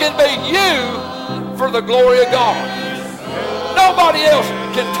 You can be you for the glory of God. Nobody else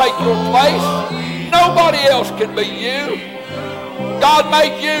can take your place. Nobody else can be you. God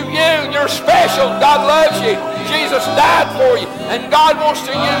made you you. You're special. God loves you. Jesus died for you. And God wants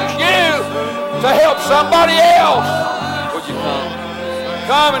to use you to help somebody else. Would you come?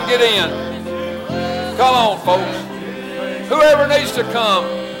 Come and get in. Come on, folks. Whoever needs to come,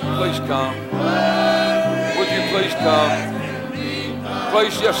 please come. Would you please come?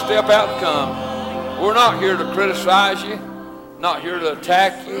 Please just step out and come. We're not here to criticize you, not here to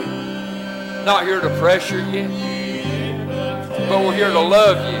attack you, not here to pressure you, but we're here to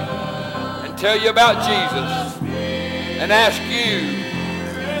love you and tell you about Jesus and ask you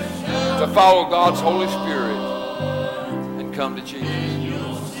to follow God's Holy Spirit and come to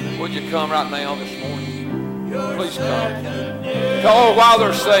Jesus. Would you come right now this morning? Please come. Oh, while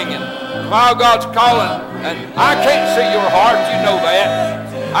they're singing, while God's calling, and I can't see your heart, you know that.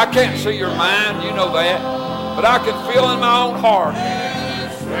 I can't see your mind, you know that. But I can feel in my own heart.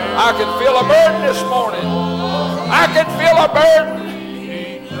 I can feel a burden this morning. I can feel a burden.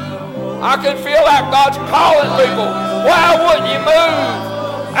 I can feel like God's calling people. Why wouldn't you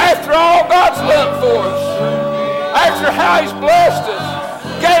move? After all God's done for us. After how He's blessed us.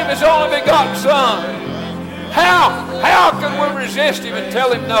 Gave His only begotten Son. How can we resist Him and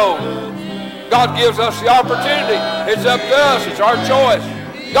tell Him no? God gives us the opportunity. It's up to us. It's our choice.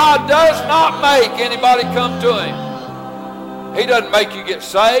 God does not make anybody come to Him. He doesn't make you get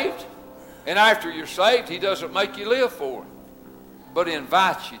saved. And after you're saved, He doesn't make you live for Him. But He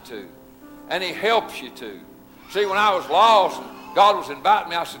invites you to. And He helps you to. See, when I was lost, God was inviting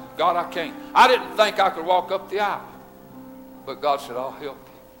me. I said, God, I can't. I didn't think I could walk up the aisle. But God said, I'll help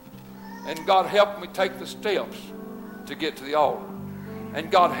you. And God helped me take the steps to get to the altar.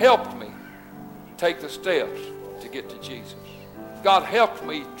 And God helped me take the steps to get to Jesus. God helped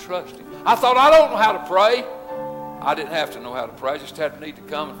me trust Him. I thought, I don't know how to pray. I didn't have to know how to pray. I just had to need to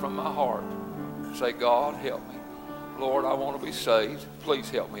come from my heart and say, God, help me. Lord, I want to be saved.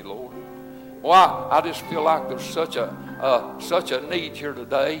 Please help me, Lord. Well, I just feel like there's such a need here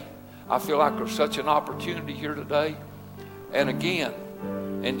today. I feel like there's such an opportunity here today. And again,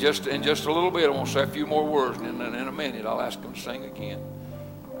 in just a little bit, I want to say a few more words, and then in a minute I'll ask them to sing again.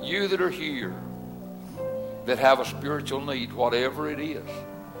 You that are here, that have a spiritual need, whatever it is,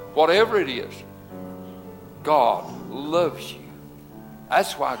 God loves you.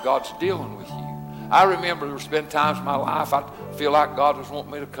 That's why God's dealing with you. I remember there's been times in my life I feel like God was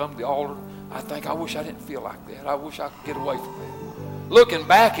wanting me to come to the altar. I think, I wish I didn't feel like that. I wish I could get away from that. Looking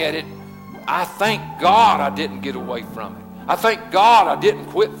back at it, I thank God I didn't get away from it. I thank God I didn't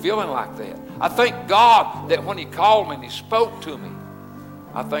quit feeling like that. I thank God that when He called me and He spoke to me,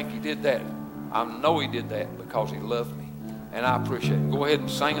 I think He did that. I know He did that because He loved me. And I appreciate it. Go ahead and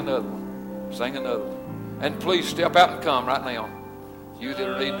sing another one. Sing another one. And please step out and come right now. You that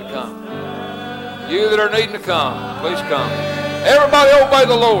are needing to come. You that are needing to come, please come. Everybody obey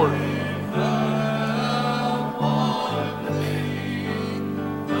the Lord.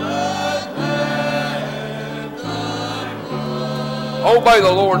 Obey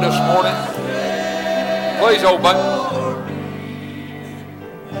the Lord this morning. Please obey.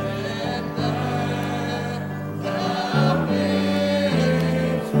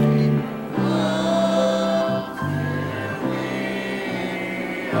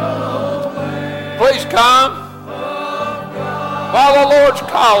 Please come. While the Lord's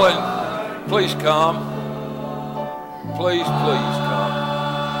calling, please come. Please come.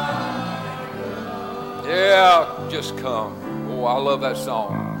 Yeah, just come. Oh, I love that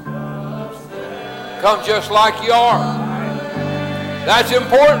song. Come just like you are. That's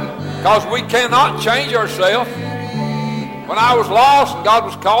important because we cannot change ourselves. When I was lost and God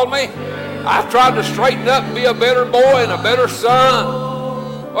was calling me, I tried to straighten up and be a better boy and a better son.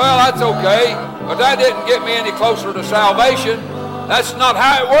 Well, that's okay, but that didn't get me any closer to salvation. That's not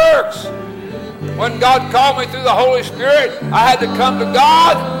how it works. When God called me through the Holy Spirit, I had to come to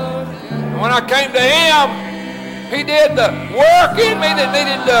God. And when I came to Him, He did the work in me that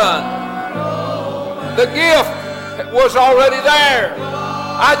needed done. The gift was already there.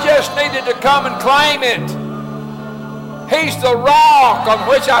 I just needed to come and claim it. He's the rock on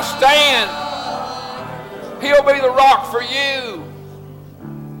which I stand. He'll be the rock for you.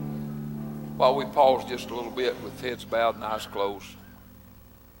 While we pause just a little bit with heads bowed and eyes closed.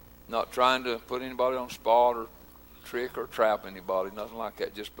 Not trying to put anybody on the spot or trick or trap anybody, nothing like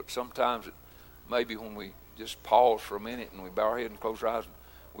that. But sometimes maybe when we just pause for a minute and we bow our head and close our eyes, and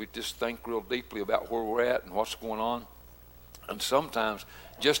we just think real deeply about where we're at and what's going on. And sometimes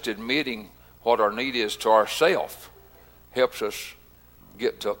just admitting what our need is to ourselves helps us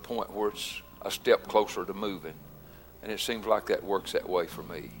get to a point where it's a step closer to moving. And it seems like that works that way for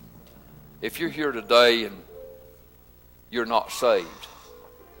me. If you're here today and you're not saved,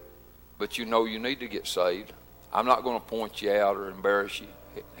 but you know you need to get saved, I'm not going to point you out or embarrass you,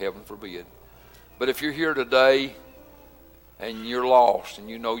 heaven forbid. But if you're here today and you're lost and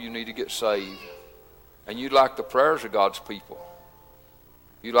you know you need to get saved, and you'd like the prayers of God's people,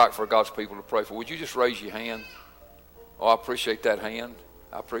 you'd like for God's people to pray for, would you just raise your hand? Oh, I appreciate that hand.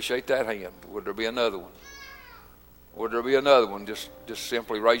 I appreciate that hand. Would there be another one? Would there be another one? Just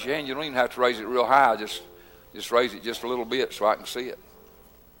simply raise your hand. You don't even have to raise it real high. Just raise it just a little bit so I can see it.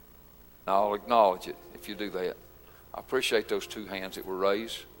 And I'll acknowledge it if you do that. I appreciate those two hands that were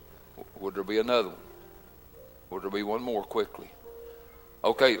raised. Would there be another one? Would there be one more quickly?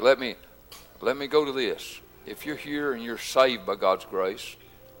 Okay, let me go to this. If you're here and you're saved by God's grace,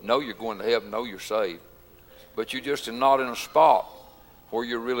 know you're going to heaven, know you're saved, but you're just not in a spot where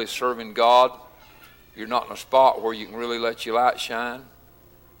you're really serving God. You're not in a spot where you can really let your light shine.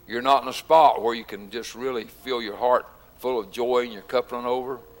 You're not in a spot where you can just really feel your heart full of joy and your cup run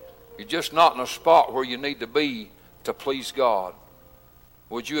over. You're just not in a spot where you need to be to please God.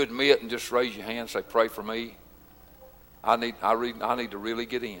 Would you admit and just raise your hand and say, pray for me? I need to really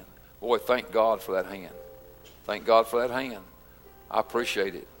get in. Boy, thank God for that hand. Thank God for that hand. I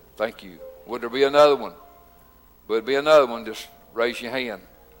appreciate it. Thank you. Would there be another one? Would there be another one? Just raise your hand.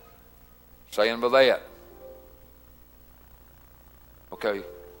 Saying by that. Okay.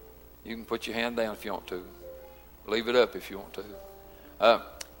 You can put your hand down if you want to. Leave it up if you want to.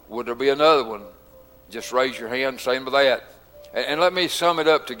 Would there be another one? Just raise your hand saying by that. And let me sum it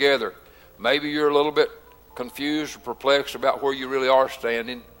up together. Maybe you're a little bit confused or perplexed about where you really are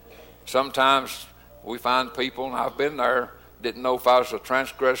standing. Sometimes we find people, and I've been there, didn't know if I was a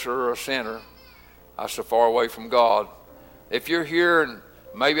transgressor or a sinner. I was so far away from God. If you're here and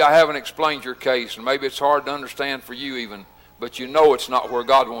maybe I haven't explained your case, and maybe it's hard to understand for you even, but you know it's not where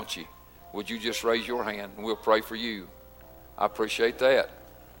God wants you, would you just raise your hand and we'll pray for you? I appreciate that.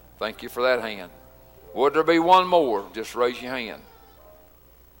 Thank you for that hand. Would there be one more? Just raise your hand.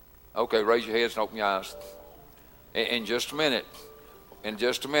 Okay, raise your heads and open your eyes. In just a minute,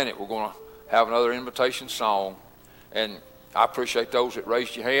 we're going to have another invitation song. And I appreciate those that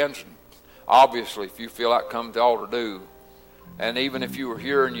raised your hands. Obviously, if you feel like coming to the altar, do. And even if you were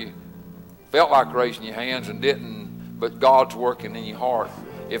here and you felt like raising your hands and didn't, but God's working in your heart.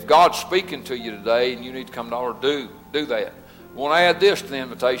 If God's speaking to you today and you need to come to the altar, do that. I want to add this to the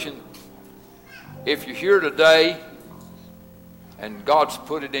invitation. If you're here today and God's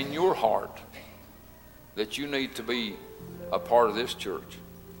put it in your heart that you need to be a part of this church,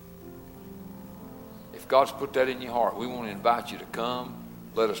 if God's put that in your heart, we want to invite you to come.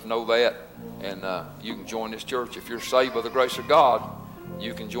 Let us know that, and you can join this church. If you're saved by the grace of God,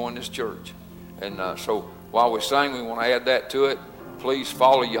 you can join this church. And so while we sing, we want to add that to it. Please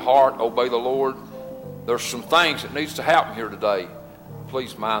follow your heart, obey the Lord. There's some things that needs to happen here today.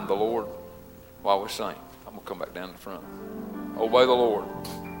 Please mind the Lord while we sing. I'm going to come back down to the front. Obey the Lord.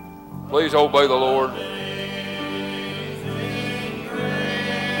 Please obey the Lord.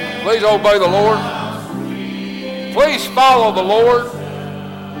 Please obey the Lord. Please follow the Lord.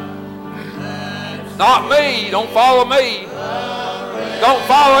 Not me. Don't follow me. Don't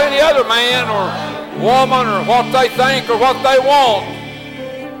follow any other man or woman or what they think or what they want.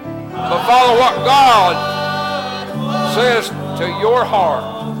 But follow what God says to your heart.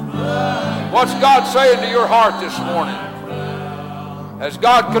 What's God saying to your heart this morning? Has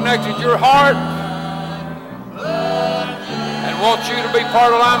God connected your heart and wants you to be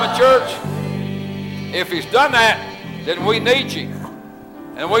part of Lima Church? If He's done that, then we need you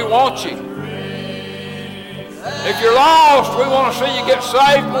and we want you. If you're lost, we want to see you get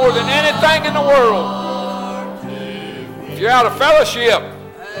saved more than anything in the world. If you're out of fellowship,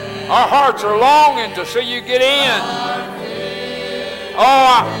 our hearts are longing to see you get in.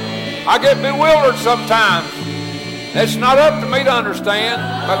 Oh, I get bewildered sometimes. It's not up to me to understand,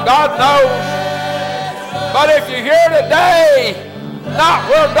 but God knows. But if you're here today, not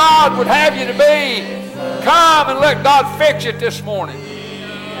where God would have you to be, come and let God fix it this morning.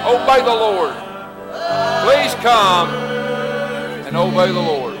 Obey the Lord. Please come and obey the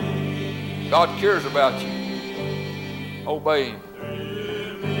Lord. God cares about you. Obey Him.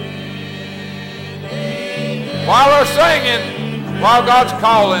 While they're singing, while God's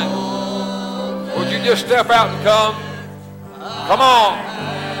calling, would you just step out and come? Come on.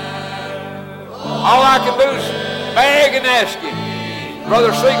 All I can do is beg and ask you.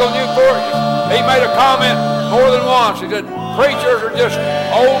 Brother Siegel Newport, he made a comment more than once. He said, preachers are just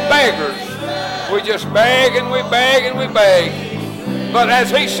old beggars. We just beg and we beg and we beg. But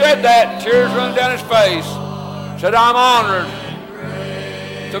as he said that, tears running down his face, said, I'm honored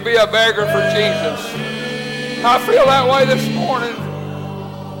to be a beggar for Jesus. I feel that way this morning.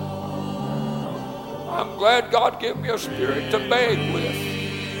 I'm glad God gave me a spirit to beg with.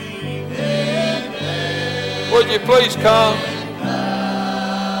 Would you please come?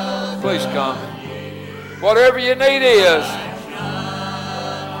 Please come. Whatever your need is,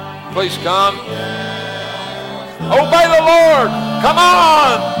 please come. Obey the Lord. Come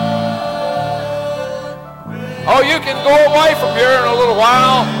on! Oh, you can go away from here in a little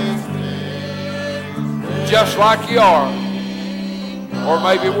while, just like you are, or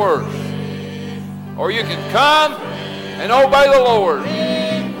maybe worse. Or you can come and obey the Lord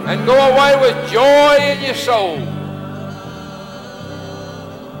and go away with joy in your soul.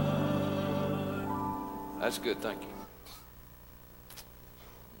 That's good, thank you.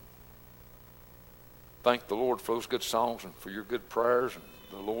 Thank the Lord for those good songs and for your good prayers, and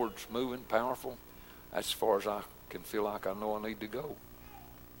the Lord's moving, powerful. That's as far as I can feel like I know I need to go.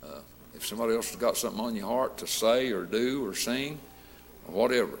 If somebody else has got something on your heart to say or do or sing or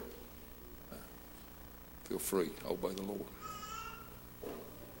whatever, feel free. Obey the Lord.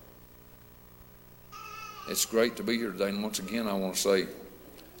 It's great to be here today, and once again I want to say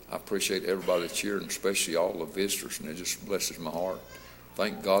I appreciate everybody that's here, and especially all the visitors, and it just blesses my heart.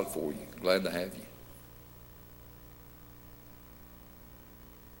 Thank God for you. Glad to have you.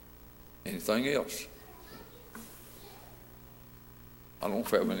 Anything else? I don't know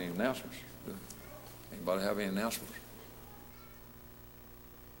if we have any announcements. Anybody have any announcements?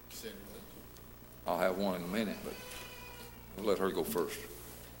 I'll have one in a minute, but we'll let her go first.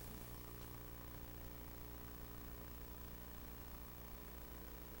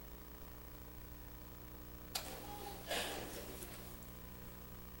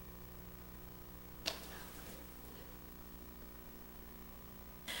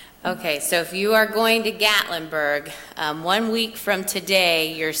 Okay, so if you are going to Gatlinburg, 1 week from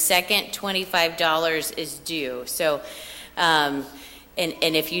today, your second $25 is due. So, and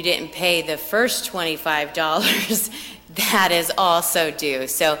if you didn't pay the first $25, that is also due.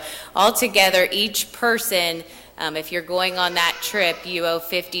 So altogether, each person, if you're going on that trip, you owe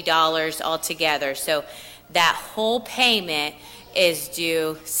 $50 altogether. So that whole payment is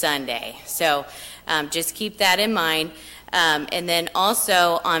due Sunday. So just keep that in mind. And then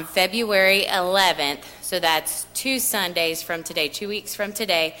also on February 11th, so that's 2 Sundays from today, 2 weeks from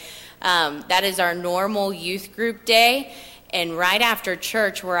today, that is our normal youth group day. And right after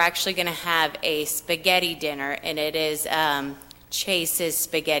church, we're actually going to have a spaghetti dinner, and it is Chase's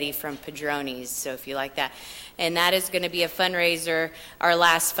Spaghetti from Padroni's, so if you like that. And that is going to be a fundraiser, our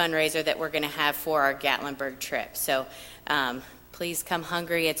last fundraiser that we're going to have for our Gatlinburg trip. So please come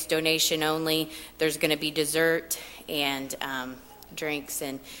hungry. It's donation only. There's going to be dessert and drinks,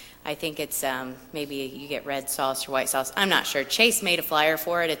 and I think it's maybe you get red sauce or white sauce. I'm not sure. Chase made a flyer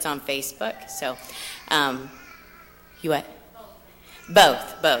for it. It's on Facebook. So you what?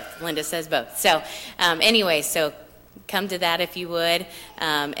 Both. Linda says both. So anyway, so come to that if you would,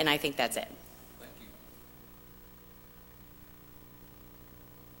 and I think that's it. Thank you.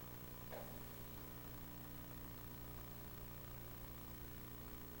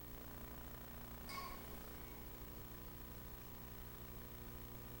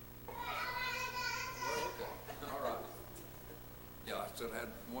 All right. Yeah, I still had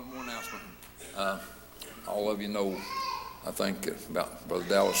one more announcement. All of you know, I think, about Brother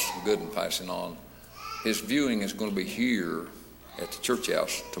Dallas Gooden passing on. His viewing is going to be here at the church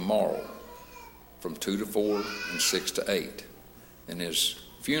house tomorrow from 2 to 4 and 6 to 8. And his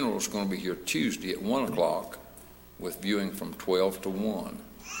funeral is going to be here Tuesday at 1 o'clock with viewing from 12 to 1.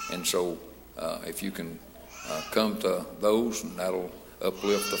 And so if you can come to those, and that'll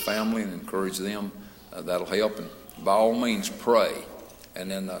uplift the family and encourage them, that'll help. And by all means, pray. And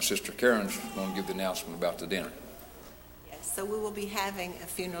then Sister Karen's going to give the announcement about the dinner. Yes, so we will be having a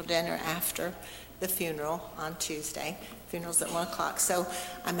funeral dinner after the funeral on Tuesday. Funeral's at 1 o'clock. So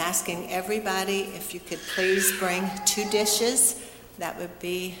I'm asking everybody if you could please bring 2 dishes. That would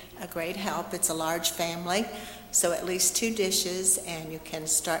be a great help. It's a large family, so at least 2 dishes, and you can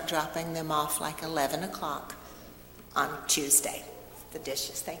start dropping them off like 11 o'clock on Tuesday. The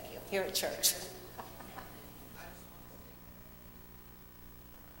dishes, thank you, here at church.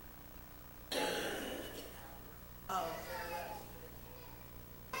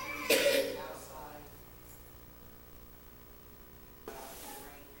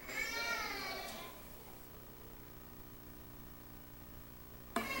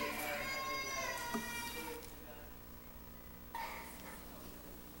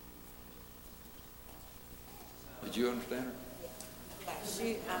 Did you understand her?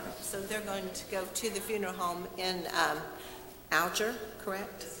 Yeah, so they're going to go to the funeral home in Alger,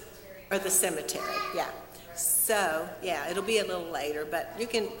 correct? Or the cemetery, yeah. So, yeah, it'll be a little later, but you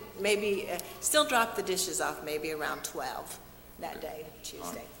can maybe still drop the dishes off maybe around 12 that day,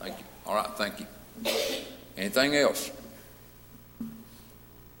 Tuesday. All right, thank you. All right, thank you. Anything else?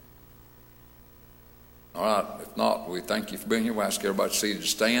 All right, if not, we thank you for being here. We ask everybody seated to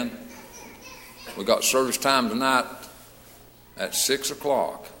stand. We got service time tonight at 6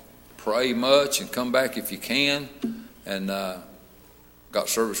 o'clock. Pray much and come back if you can. And got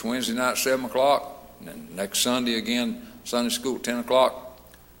service Wednesday night at 7 o'clock. And then next Sunday again, Sunday school at 10 o'clock.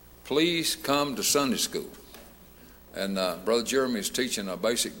 Please come to Sunday school. And Brother Jeremy is teaching a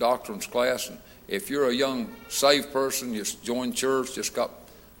basic doctrines class. And if you're a young saved person, just joined church, just got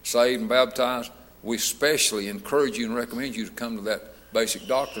saved and baptized, we especially encourage you and recommend you to come to that basic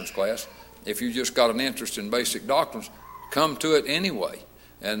doctrines class. If you just got an interest in basic doctrines, come to it anyway.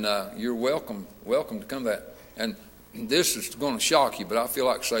 And you're welcome to come to that. And this is going to shock you, but I feel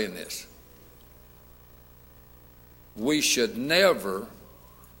like saying this. We should never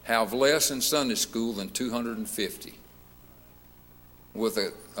have less in Sunday school than 250. With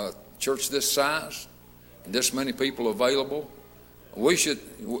a church this size, and this many people available,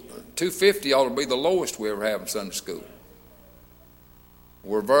 250 ought to be the lowest we ever have in Sunday school.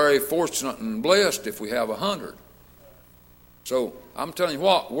 We're very fortunate and blessed if we have 100. So I'm telling you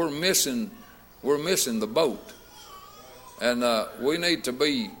what, we're missing the boat, and we need to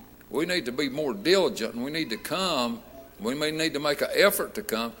be more diligent, and we need to come. We may need to make an effort to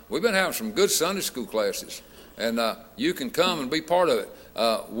come. We've been having some good Sunday school classes, and you can come and be part of it.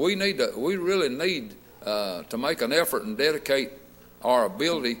 We really need to make an effort and dedicate our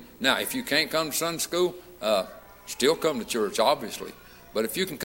ability. Now, if you can't come to Sunday school, still come to church, obviously. But if you can